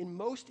religion in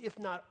most, if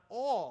not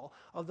all,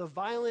 of the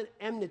violent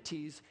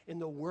enmities in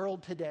the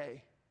world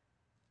today.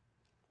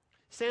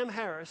 Sam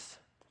Harris,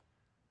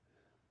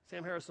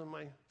 one of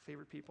my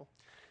favorite people,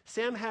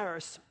 Sam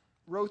Harris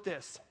wrote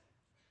this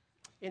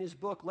in his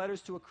book,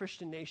 Letters to a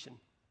Christian Nation.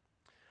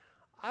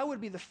 I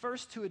would be the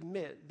first to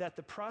admit that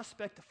the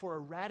prospect for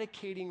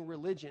eradicating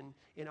religion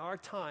in our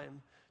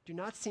time do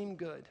not seem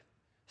good.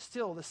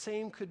 Still, the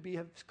same could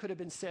have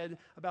been said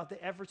about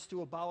the efforts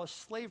to abolish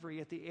slavery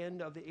at the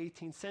end of the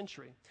 18th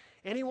century.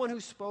 Anyone who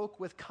spoke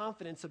with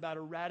confidence about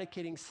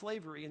eradicating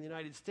slavery in the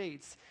United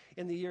States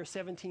in the year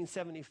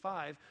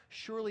 1775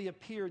 surely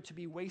appeared to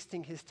be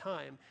wasting his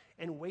time,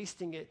 and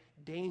wasting it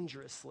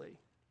dangerously.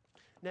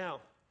 Now,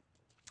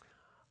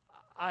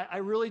 I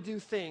really do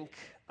think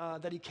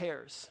that he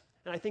cares,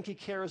 and I think he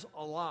cares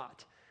a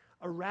lot.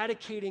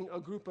 Eradicating a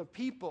group of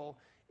people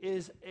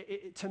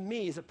to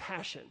me, is a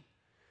passion.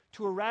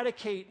 To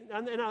eradicate,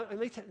 let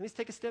me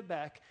take a step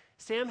back.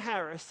 Sam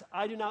Harris,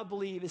 I do not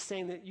believe, is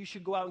saying that you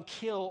should go out and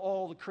kill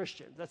all the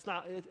Christians. That's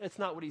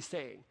not what he's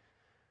saying.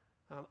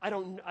 I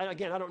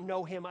don't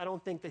know him. I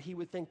don't think that he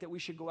would think that we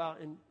should go out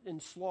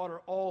and slaughter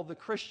all the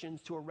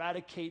Christians to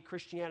eradicate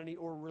Christianity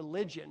or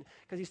religion,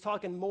 because he's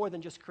talking more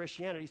than just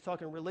Christianity. He's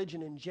talking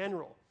religion in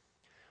general.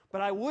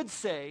 But I would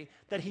say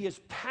that he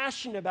is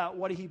passionate about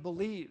what he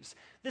believes.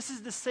 This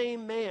is the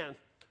same man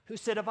who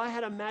said, if I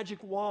had a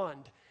magic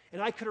wand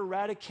and I could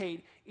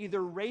eradicate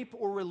either rape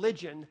or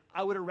religion,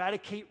 I would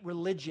eradicate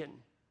religion.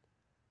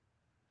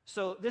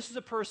 So this is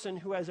a person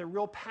who has a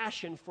real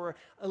passion for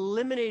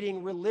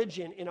eliminating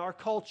religion in our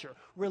culture,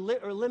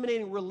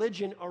 eliminating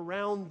religion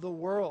around the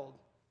world.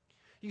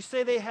 You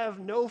say they have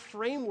no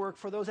framework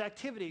for those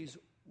activities.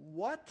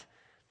 What?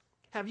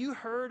 Have you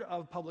heard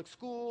of public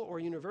school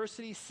or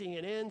university,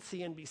 CNN,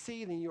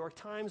 CNBC, the New York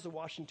Times, the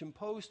Washington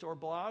Post, or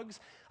blogs?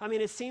 I mean,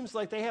 it seems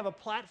like they have a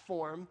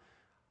platform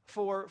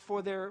for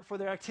their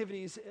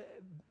activities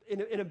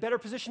in a better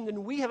position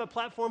than we have a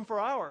platform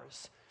for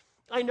ours.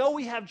 I know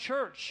we have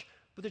church,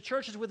 but the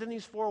church is within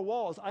these four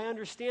walls. I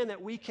understand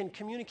that we can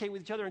communicate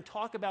with each other and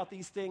talk about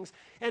these things.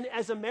 And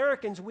as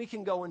Americans, we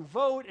can go and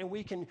vote and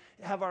we can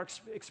have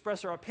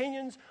express our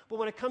opinions. But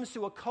when it comes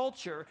to a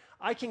culture,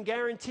 I can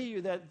guarantee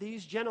you that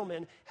these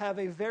gentlemen have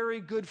a very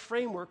good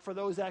framework for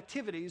those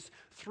activities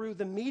through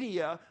the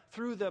media,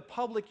 through the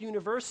public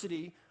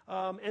university,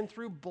 and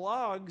through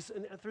blogs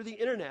and through the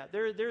internet.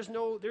 There's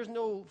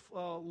no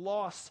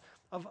loss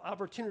of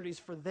opportunities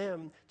for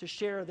them to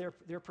share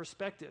their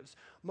perspectives.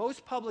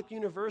 Most public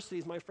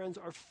universities, my friends,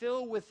 are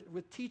filled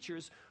with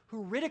teachers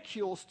who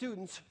ridicule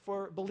students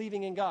for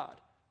believing in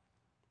God.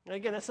 And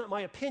again, that's not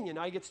my opinion.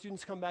 I get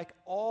students come back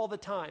all the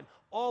time,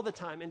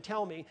 and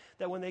tell me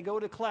that when they go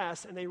to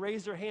class and they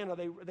raise their hand or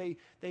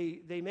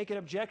they make an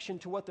objection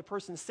to what the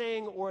person's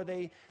saying, or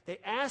they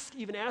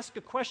even ask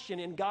a question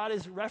and God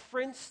is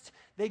referenced,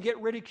 they get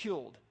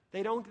ridiculed.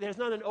 There's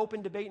not an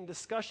open debate and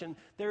discussion.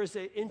 There's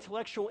an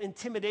intellectual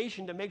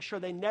intimidation to make sure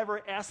they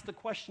never ask the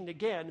question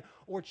again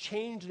or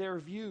change their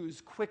views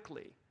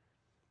quickly.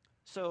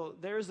 So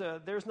there's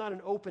not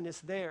an openness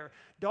there.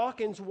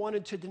 Dawkins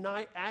wanted to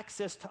deny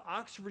access to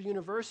Oxford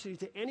University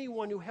to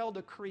anyone who held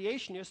a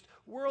creationist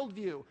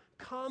worldview.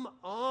 Come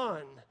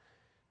on.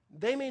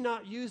 They may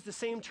not use the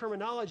same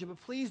terminology, but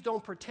please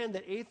don't pretend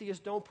that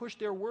atheists don't push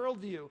their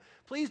worldview.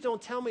 Please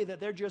don't tell me that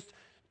they're just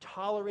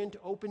tolerant,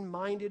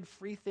 open-minded,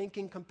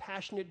 free-thinking,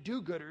 compassionate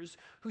do-gooders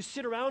who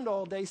sit around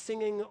all day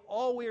singing,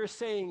 all we are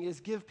saying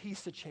is give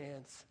peace a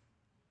chance.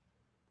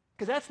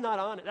 Because that's not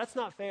honest. That's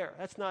not fair.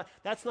 That's not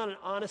an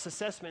honest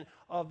assessment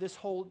of this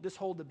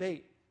whole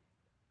debate.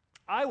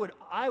 I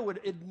would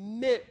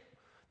admit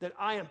that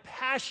I am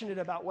passionate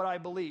about what I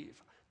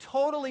believe.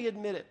 Totally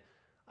admit it.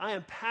 I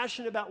am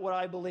passionate about what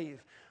I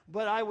believe.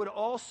 But I would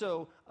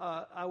also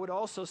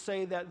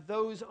say that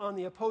those on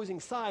the opposing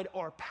side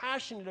are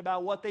passionate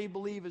about what they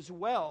believe as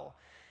well.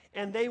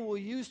 And they will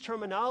use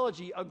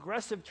terminology,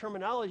 aggressive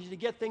terminology, to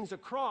get things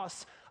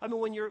across. I mean,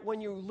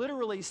 when you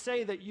literally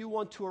say that you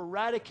want to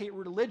eradicate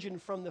religion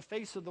from the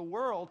face of the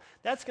world,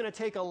 that's going to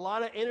take a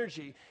lot of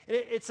energy. And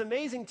it's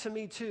amazing to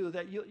me, too,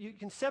 that you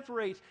can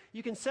separate,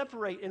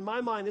 in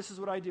my mind, this is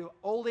what I do,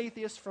 old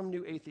atheists from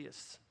new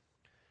atheists.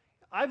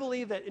 I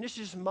believe that, and this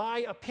is just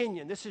my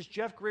opinion, this is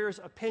Jeff Greer's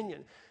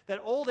opinion,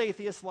 that old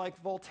atheists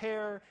like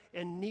Voltaire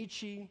and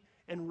Nietzsche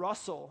and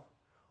Russell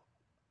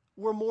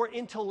were more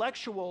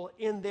intellectual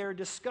in their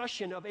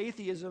discussion of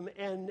atheism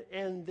and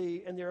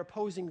their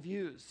opposing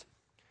views.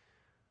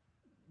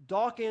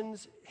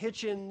 Dawkins,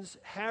 Hitchens,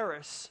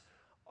 Harris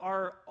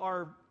are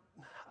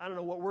I don't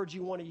know what words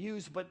you want to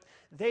use, but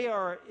they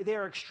are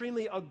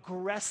extremely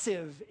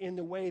aggressive in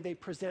the way they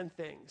present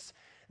things.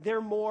 They're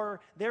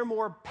more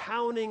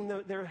pounding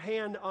their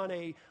hand on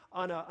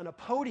a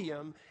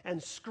podium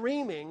and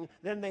screaming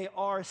than they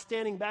are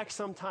standing back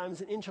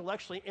sometimes and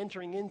intellectually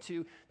entering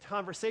into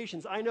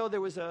conversations. I know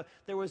there was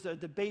a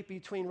debate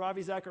between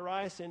Ravi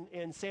Zacharias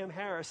and Sam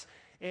Harris,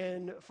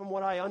 and from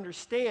what I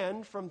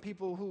understand from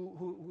people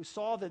who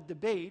saw the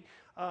debate,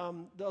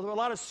 there were a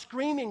lot of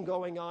screaming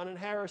going on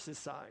Harris's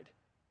side.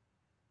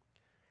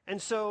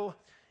 And so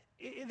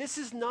this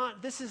is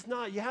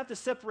not, you have to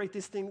separate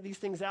these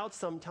things out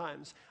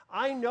sometimes.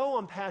 I know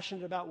I'm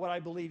passionate about what I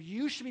believe.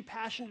 You should be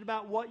passionate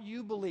about what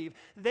you believe.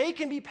 They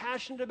can be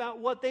passionate about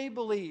what they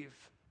believe.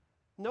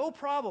 No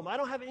problem. I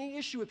don't have any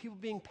issue with people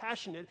being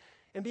passionate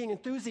and being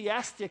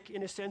enthusiastic,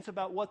 in a sense,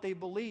 about what they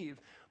believe.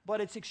 But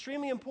it's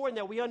extremely important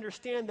that we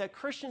understand that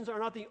Christians are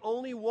not the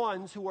only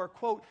ones who are,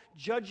 quote,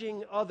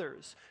 judging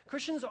others.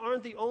 Christians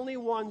aren't the only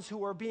ones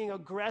who are being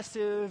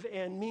aggressive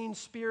and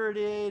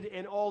mean-spirited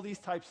and all these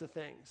types of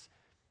things.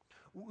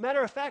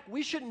 Matter of fact,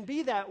 we shouldn't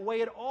be that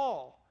way at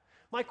all.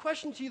 My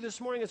question to you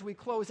this morning as we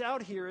close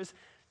out here is,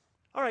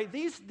 all right,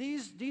 these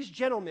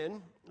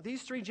gentlemen,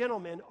 these three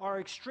gentlemen are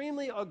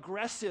extremely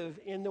aggressive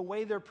in the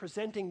way they're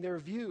presenting their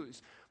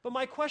views. But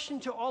my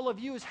question to all of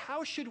you is,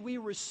 how should we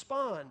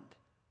respond?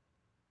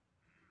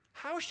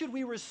 How should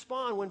we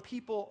respond when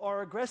people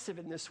are aggressive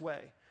in this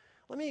way?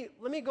 Let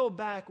me go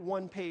back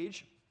one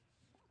page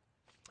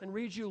and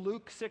read you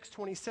Luke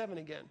 6:27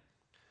 again.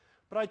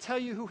 But I tell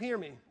you who hear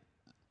me,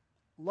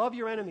 love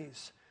your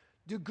enemies,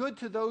 do good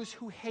to those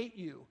who hate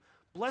you,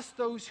 bless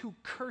those who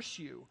curse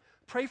you,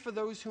 pray for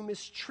those who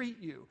mistreat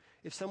you.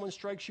 If someone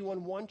strikes you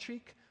on one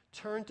cheek,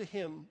 turn to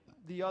him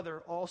the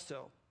other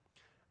also.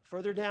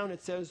 Further down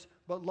it says,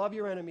 but love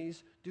your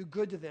enemies, do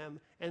good to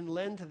them, and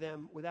lend to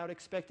them without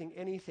expecting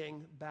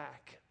anything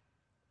back.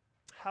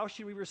 How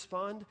should we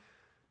respond?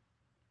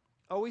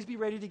 Always be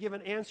ready to give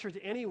an answer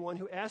to anyone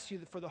who asks you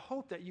for the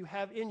hope that you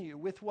have in you.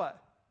 With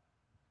what?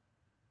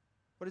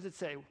 What does it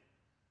say?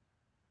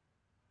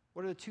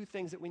 What are the two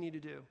things that we need to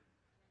do?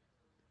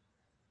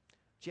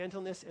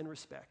 Gentleness and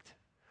respect.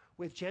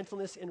 With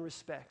gentleness and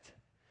respect.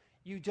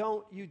 You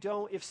don't,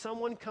 if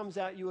someone comes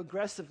at you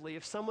aggressively,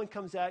 if someone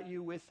comes at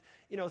you with,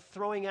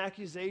 throwing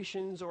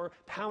accusations or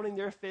pounding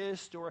their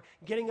fist or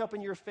getting up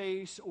in your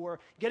face or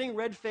getting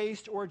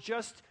red-faced or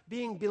just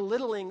being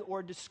belittling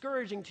or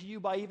discouraging to you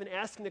by even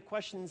asking the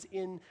questions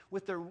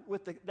with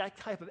that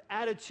type of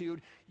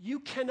attitude, you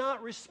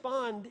cannot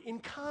respond in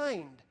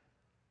kind.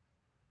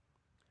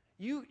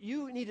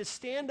 You need to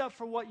stand up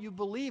for what you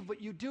believe,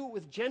 but you do it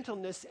with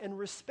gentleness and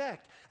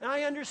respect. And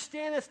I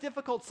understand it's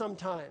difficult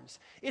sometimes.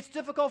 It's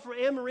difficult for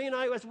Anne-Marie and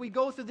I as we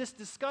go through this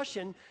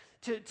discussion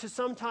to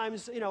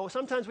sometimes,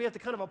 sometimes we have to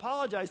kind of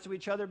apologize to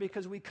each other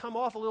because we come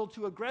off a little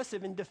too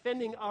aggressive in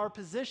defending our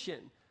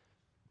position.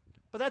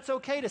 But that's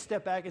okay to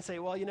step back and say,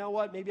 well, you know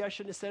what, maybe I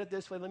shouldn't have said it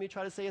this way. Let me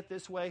try to say it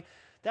this way.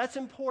 That's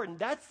important.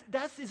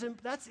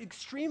 That's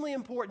extremely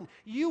important.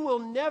 You will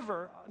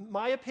never, in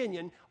my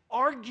opinion,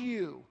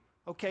 argue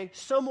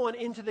someone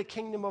into the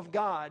kingdom of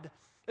God,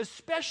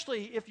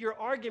 especially if your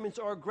arguments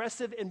are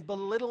aggressive and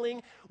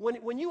belittling.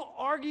 When you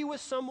argue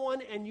with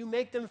someone and you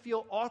make them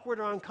feel awkward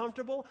or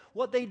uncomfortable,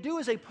 what they do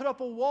is they put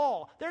up a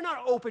wall. They're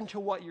not open to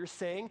what you're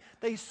saying.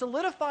 They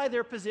solidify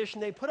their position,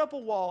 they put up a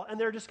wall, and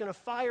they're just going to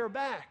fire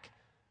back.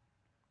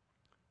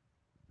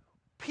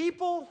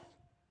 People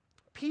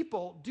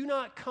do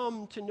not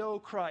come to know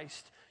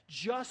Christ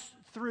just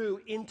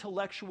through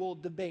intellectual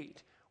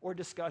debate or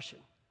discussion.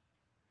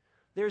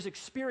 There's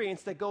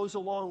experience that goes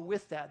along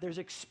with that. There's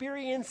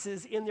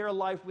experiences in their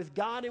life with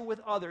God and with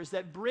others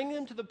that bring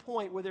them to the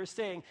point where they're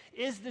saying,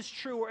 is this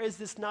true or is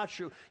this not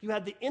true? You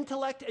have the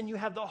intellect and you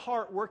have the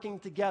heart working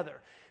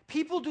together.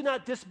 People do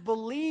not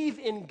disbelieve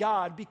in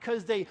God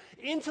because they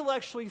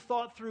intellectually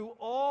thought through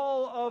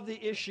all of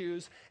the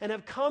issues and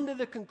have come to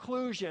the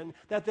conclusion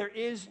that there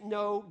is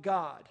no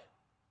God.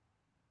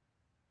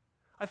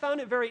 I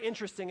found it very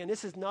interesting, and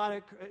this is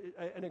not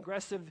an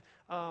aggressive,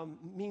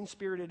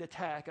 mean-spirited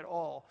attack at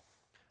all.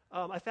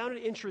 I found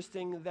it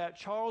interesting that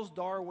Charles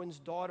Darwin's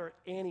daughter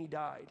Annie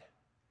died.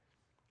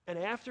 And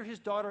after his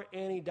daughter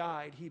Annie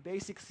died,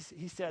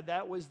 he said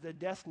that was the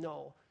death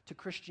knell to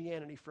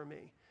Christianity for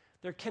me.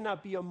 There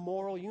cannot be a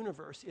moral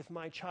universe if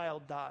my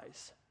child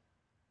dies.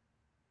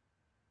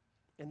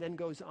 And then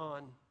goes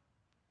on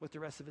with the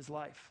rest of his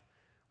life.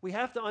 We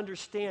have to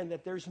understand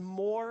that there's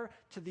more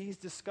to these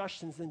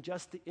discussions than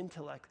just the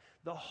intellect,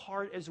 the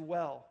heart as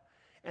well.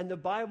 And the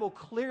Bible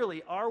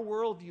clearly, our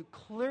worldview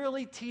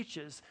clearly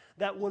teaches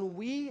that when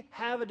we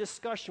have a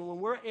discussion, when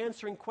we're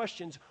answering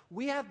questions,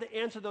 we have to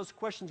answer those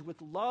questions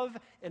with love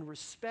and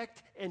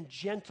respect and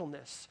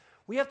gentleness.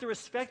 We have to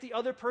respect the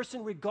other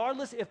person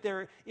regardless if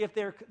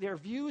their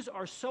views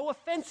are so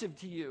offensive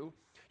to you.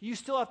 You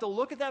still have to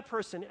look at that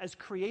person as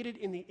created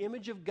in the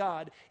image of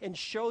God and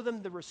show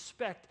them the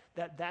respect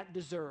that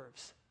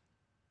deserves.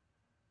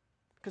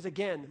 Because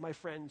again, my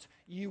friends,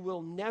 you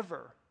will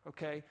never,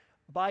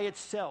 by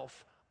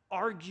itself,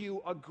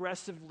 argue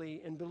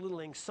aggressively and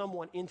belittling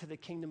someone into the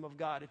kingdom of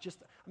God.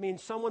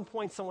 Someone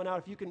points someone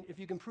out. If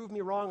you can prove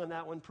me wrong on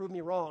that one, prove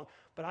me wrong.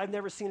 But I've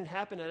never seen it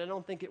happen, and I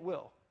don't think it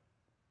will.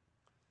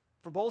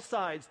 For both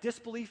sides,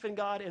 disbelief in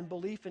God and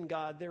belief in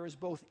God, there is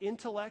both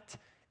intellect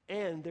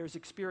and there's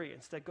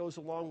experience that goes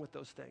along with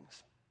those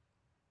things.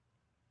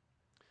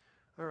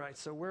 All right,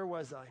 so where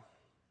was I?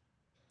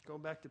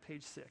 Going back to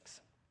page 6.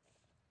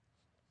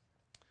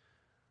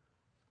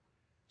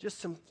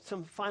 Just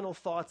some final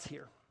thoughts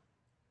here.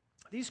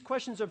 These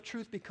questions of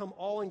truth become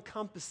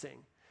all-encompassing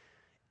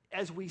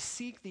as we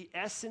seek the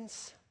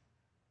essence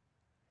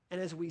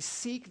and as we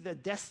seek the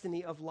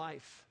destiny of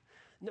life.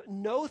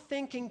 No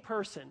thinking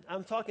person,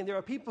 there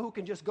are people who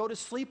can just go to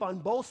sleep on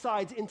both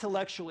sides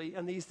intellectually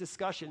in these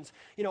discussions.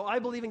 I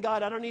believe in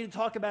God. I don't need to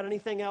talk about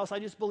anything else. I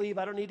just believe.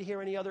 I don't need to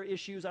hear any other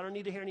issues. I don't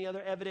need to hear any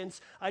other evidence.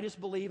 I just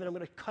believe, and I'm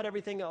going to cut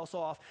everything else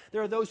off.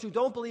 There are those who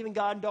don't believe in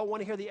God and don't want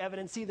to hear the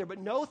evidence either. But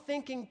no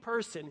thinking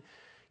person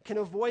can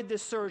avoid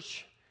this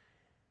search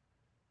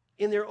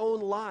in their own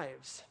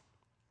lives.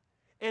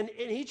 And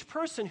each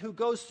person who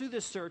goes through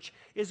this search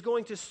is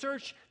going to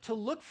search to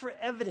look for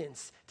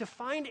evidence, to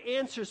find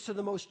answers to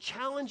the most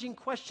challenging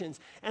questions.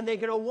 And they're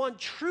going to want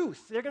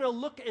truth. They're going to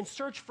look and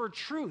search for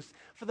truth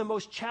for the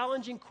most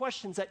challenging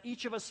questions that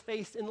each of us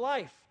face in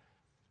life.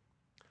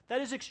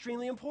 That is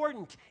extremely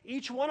important.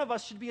 Each one of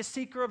us should be a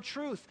seeker of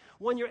truth.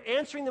 When you're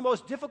answering the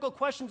most difficult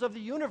questions of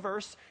the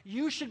universe,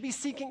 you should be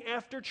seeking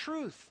after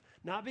truth.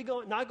 Not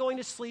going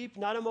to sleep,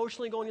 not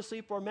emotionally going to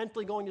sleep or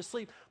mentally going to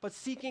sleep, but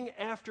seeking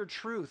after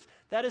truth.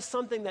 That is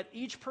something that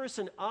each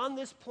person on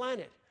this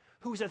planet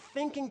who's a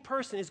thinking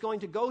person is going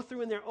to go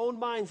through in their own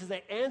minds as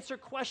they answer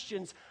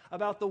questions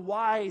about the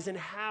whys and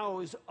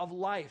hows of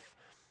life,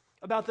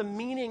 about the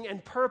meaning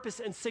and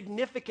purpose and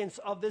significance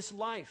of this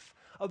life,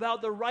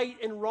 about the right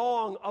and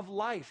wrong of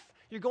life.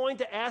 You're going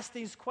to ask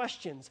these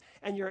questions,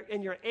 and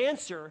your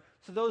answer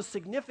to those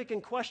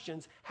significant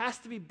questions has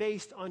to be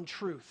based on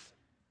truth.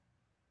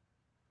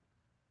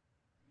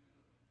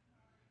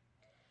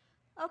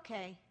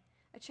 Okay,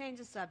 a change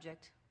of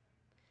subject.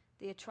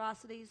 The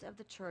atrocities of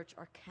the church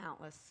are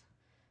countless.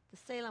 The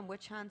Salem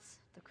witch hunts,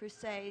 the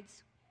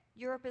Crusades.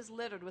 Europe is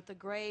littered with the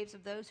graves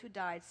of those who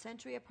died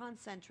century upon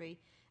century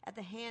at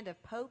the hand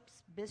of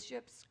popes,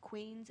 bishops,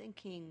 queens, and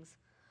kings,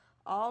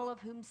 all of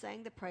whom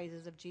sang the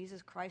praises of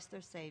Jesus Christ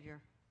their Savior.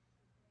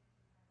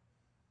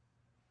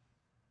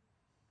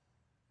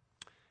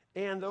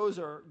 And those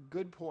are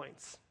good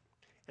points.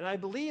 And I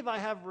believe I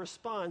have a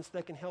response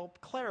that can help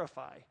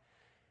clarify.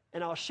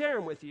 And I'll share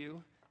them with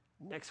you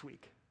next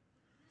week.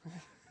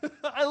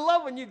 I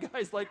love when you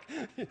guys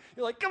you're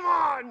like, come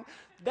on.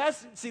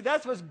 That's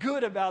what's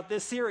good about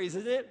this series,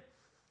 isn't it?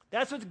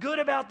 That's what's good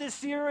about this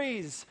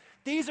series.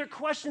 These are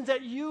questions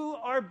that you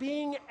are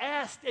being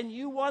asked, and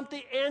you want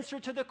the answer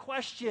to the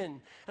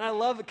question. And I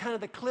love kind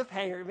of the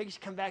cliffhanger. It makes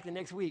you come back the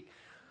next week.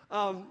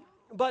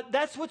 But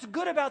that's what's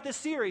good about this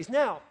series.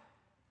 Now,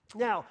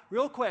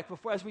 real quick,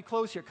 as we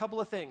close here, a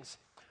couple of things.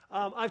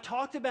 I've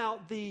talked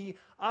about the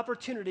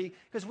opportunity,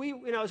 because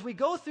as we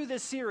go through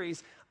this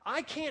series,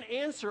 I can't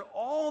answer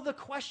all the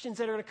questions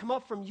that are going to come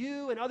up from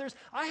you and others.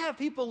 I have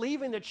people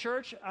leaving the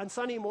church on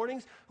Sunday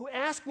mornings who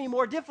ask me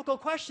more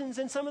difficult questions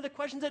than some of the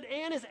questions that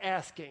Ann is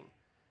asking.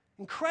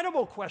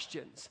 Incredible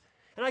questions.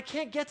 And I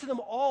can't get to them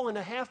all in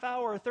a half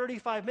hour or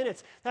 35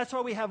 minutes. That's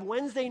why we have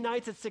Wednesday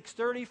nights at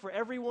 6:30 for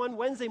everyone,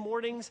 Wednesday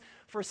mornings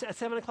at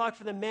 7 o'clock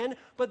for the men.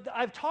 But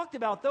I've talked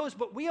about those,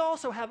 but we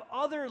also have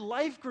other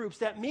life groups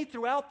that meet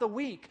throughout the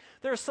week.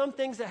 There are some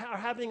things that are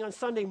happening on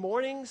Sunday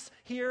mornings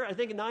here. I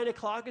think 9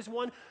 o'clock is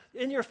one.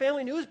 In your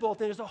family news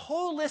bulletin, there's a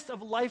whole list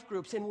of life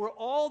groups, and we're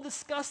all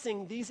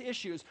discussing these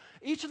issues.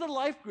 Each of the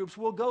life groups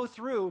will go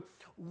through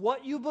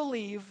what you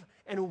believe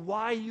and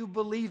why you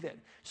believe it.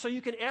 So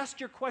you can ask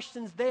your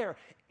questions there.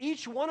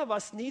 Each one of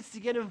us needs to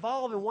get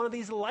involved in one of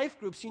these life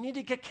groups. You need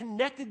to get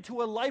connected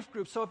to a life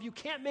group. So if you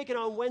can't make it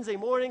on Wednesday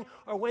morning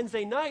or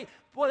Wednesday night,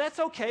 well, that's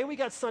okay. We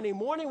got Sunday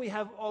morning. We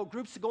have all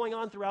groups going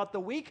on throughout the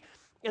week.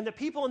 And the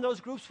people in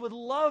those groups would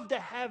love to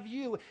have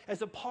you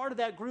as a part of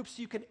that group so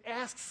you can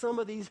ask some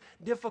of these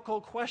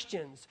difficult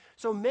questions.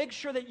 So make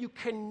sure that you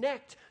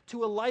connect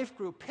to a life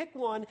group. Pick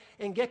one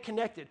and get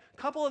connected. A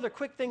couple other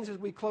quick things as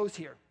we close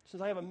here.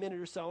 Since I have a minute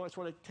or so, I just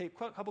want to take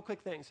a couple quick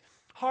things.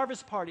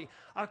 Harvest Party,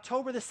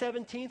 October the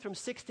 17th from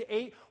 6 to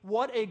 8.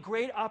 What a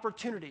great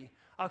opportunity.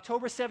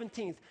 October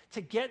 17th,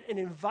 to get and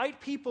invite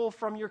people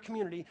from your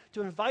community,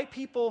 to invite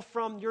people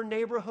from your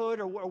neighborhood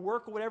or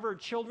work or whatever, or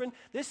children.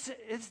 This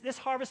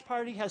Harvest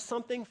Party has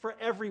something for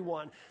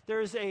everyone.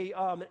 There's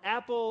an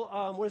apple,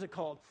 what is it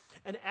called?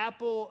 An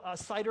apple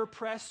cider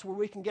press where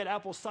we can get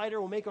apple cider.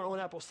 We'll make our own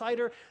apple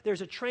cider. There's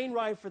a train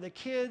ride for the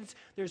kids.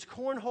 There's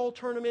cornhole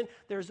tournament.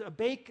 There's a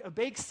bake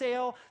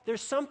sale.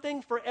 There's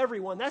something for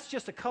everyone. That's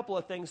just a couple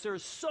of things.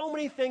 There's so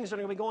many things that are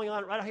going to be going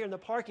on right out here in the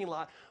parking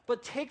lot.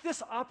 But take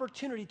this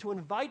opportunity to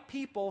invite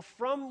people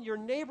from your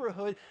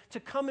neighborhood to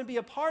come and be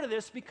a part of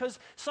this, because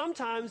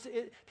sometimes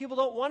people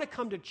don't want to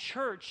come to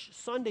church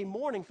Sunday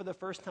morning for the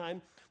first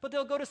time, but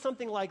they'll go to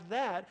something like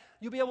that.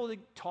 You'll be able to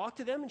talk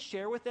to them and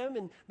share with them,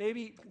 and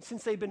maybe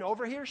since they've been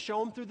over here, show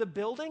them through the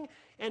building.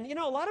 And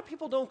a lot of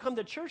people don't come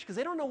to church because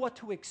they don't know what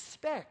to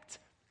expect,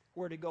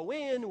 where to go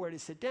in, where to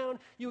sit down.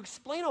 You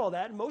explain all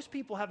that, and most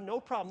people have no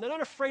problem. They're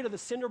not afraid of the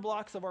cinder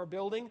blocks of our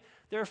building.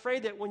 They're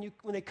afraid that when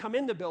they come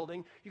in the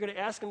building, you're going to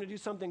ask them to do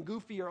something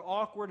goofy or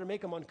awkward or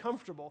make them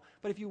uncomfortable.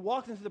 But if you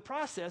walk them through the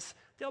process,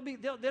 they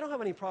don't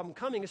have any problem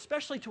coming,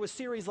 especially to a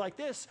series like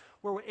this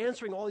where we're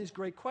answering all these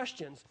great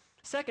questions.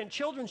 Second,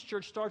 Children's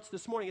Church starts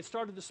this morning. It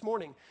started this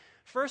morning.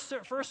 First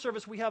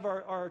service, we have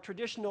our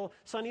traditional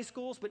Sunday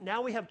schools, but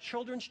now we have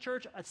Children's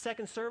Church at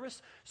second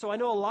service. So I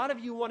know a lot of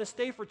you want to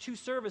stay for 2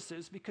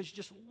 services because you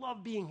just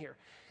love being here.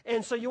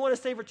 And so you want to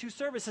stay for 2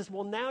 services.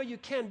 Well, now you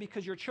can,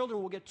 because your children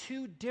will get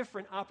 2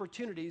 different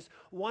opportunities,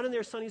 one in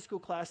their Sunday school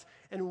class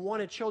and one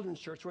at Children's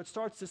Church, where it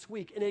starts this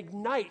week. And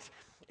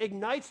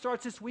Ignite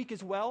starts this week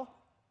as well.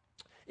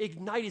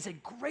 Ignite is a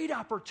great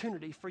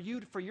opportunity for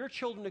your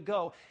children to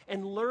go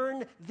and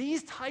learn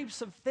these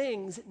types of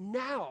things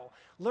now.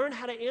 Learn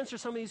how to answer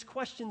some of these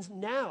questions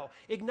now.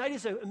 Ignite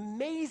is an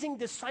amazing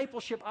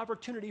discipleship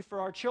opportunity for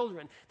our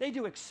children. They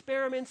do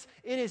experiments.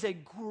 It is a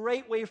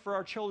great way for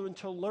our children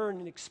to learn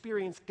and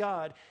experience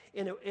God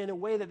in a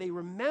way that they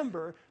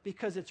remember,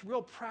 because it's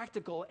real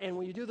practical. And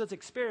when you do those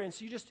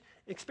experiments, you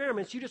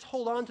just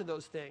hold on to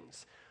those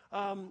things.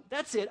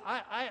 That's it.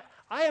 I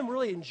am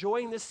really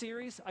enjoying this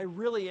series. I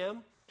really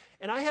am.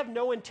 And I have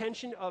no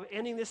intention of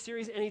ending this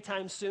series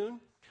anytime soon.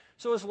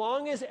 So as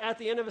long as at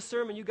the end of a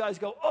sermon you guys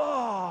go,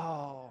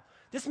 oh,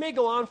 this may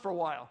go on for a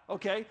while,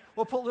 okay?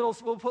 We'll put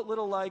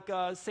little like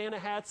Santa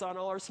hats on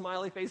all our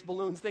smiley face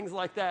balloons, things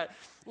like that.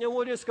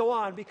 We'll just go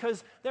on,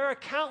 because there are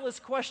countless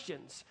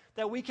questions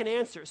that we can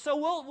answer. So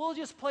we'll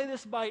just play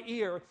this by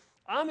ear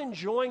I'm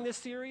enjoying this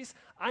series.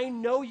 I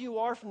know you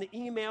are from the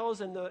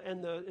emails and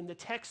the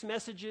text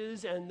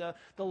messages and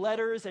the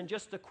letters and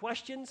just the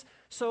questions.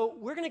 So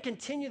we're going to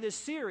continue this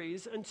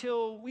series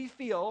until we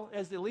feel,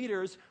 as the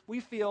leaders, we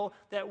feel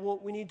that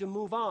we need to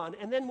move on.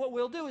 And then what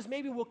we'll do is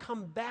maybe we'll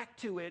come back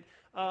to it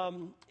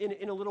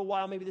in a little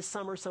while, maybe this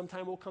summer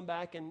sometime we'll come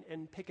back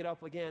and pick it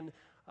up again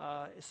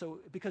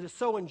because it's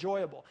so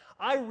enjoyable.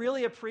 I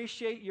really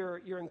appreciate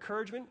your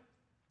encouragement.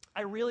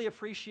 I really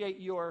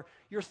appreciate your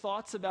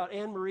thoughts about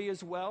Anne-Marie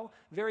as well.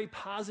 Very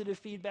positive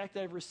feedback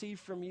that I've received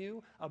from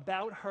you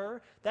about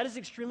her. That is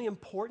extremely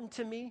important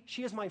to me.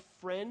 She is my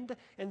friend,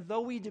 and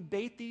though we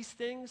debate these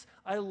things,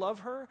 I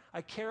love her.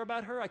 I care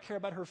about her. I care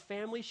about her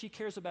family. She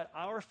cares about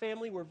our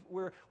family.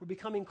 We're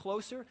becoming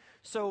closer.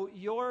 So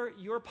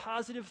your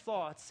positive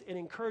thoughts and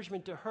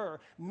encouragement to her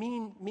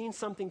mean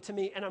something to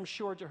me, and I'm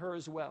sure to her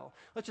as well.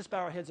 Let's just bow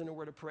our heads in a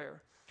word of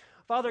prayer.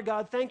 Father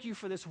God, thank you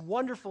for this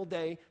wonderful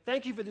day.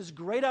 Thank you for this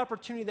great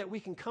opportunity that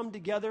we can come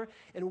together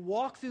and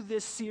walk through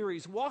this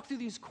series, walk through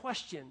these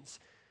questions.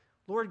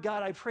 Lord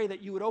God, I pray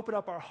that you would open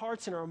up our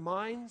hearts and our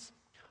minds.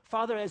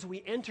 Father, as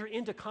we enter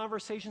into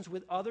conversations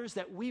with others,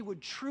 that we would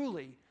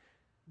truly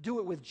do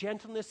it with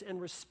gentleness and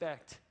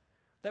respect,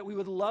 that we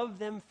would love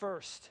them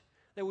first,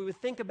 that we would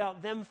think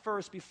about them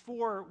first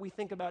before we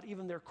think about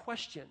even their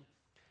question.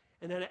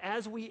 And then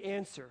as we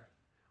answer,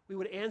 we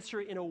would answer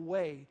in a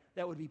way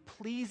that would be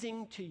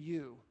pleasing to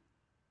you.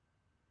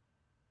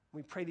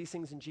 We pray these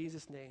things in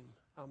Jesus' name.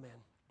 Amen.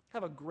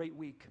 Have a great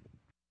week.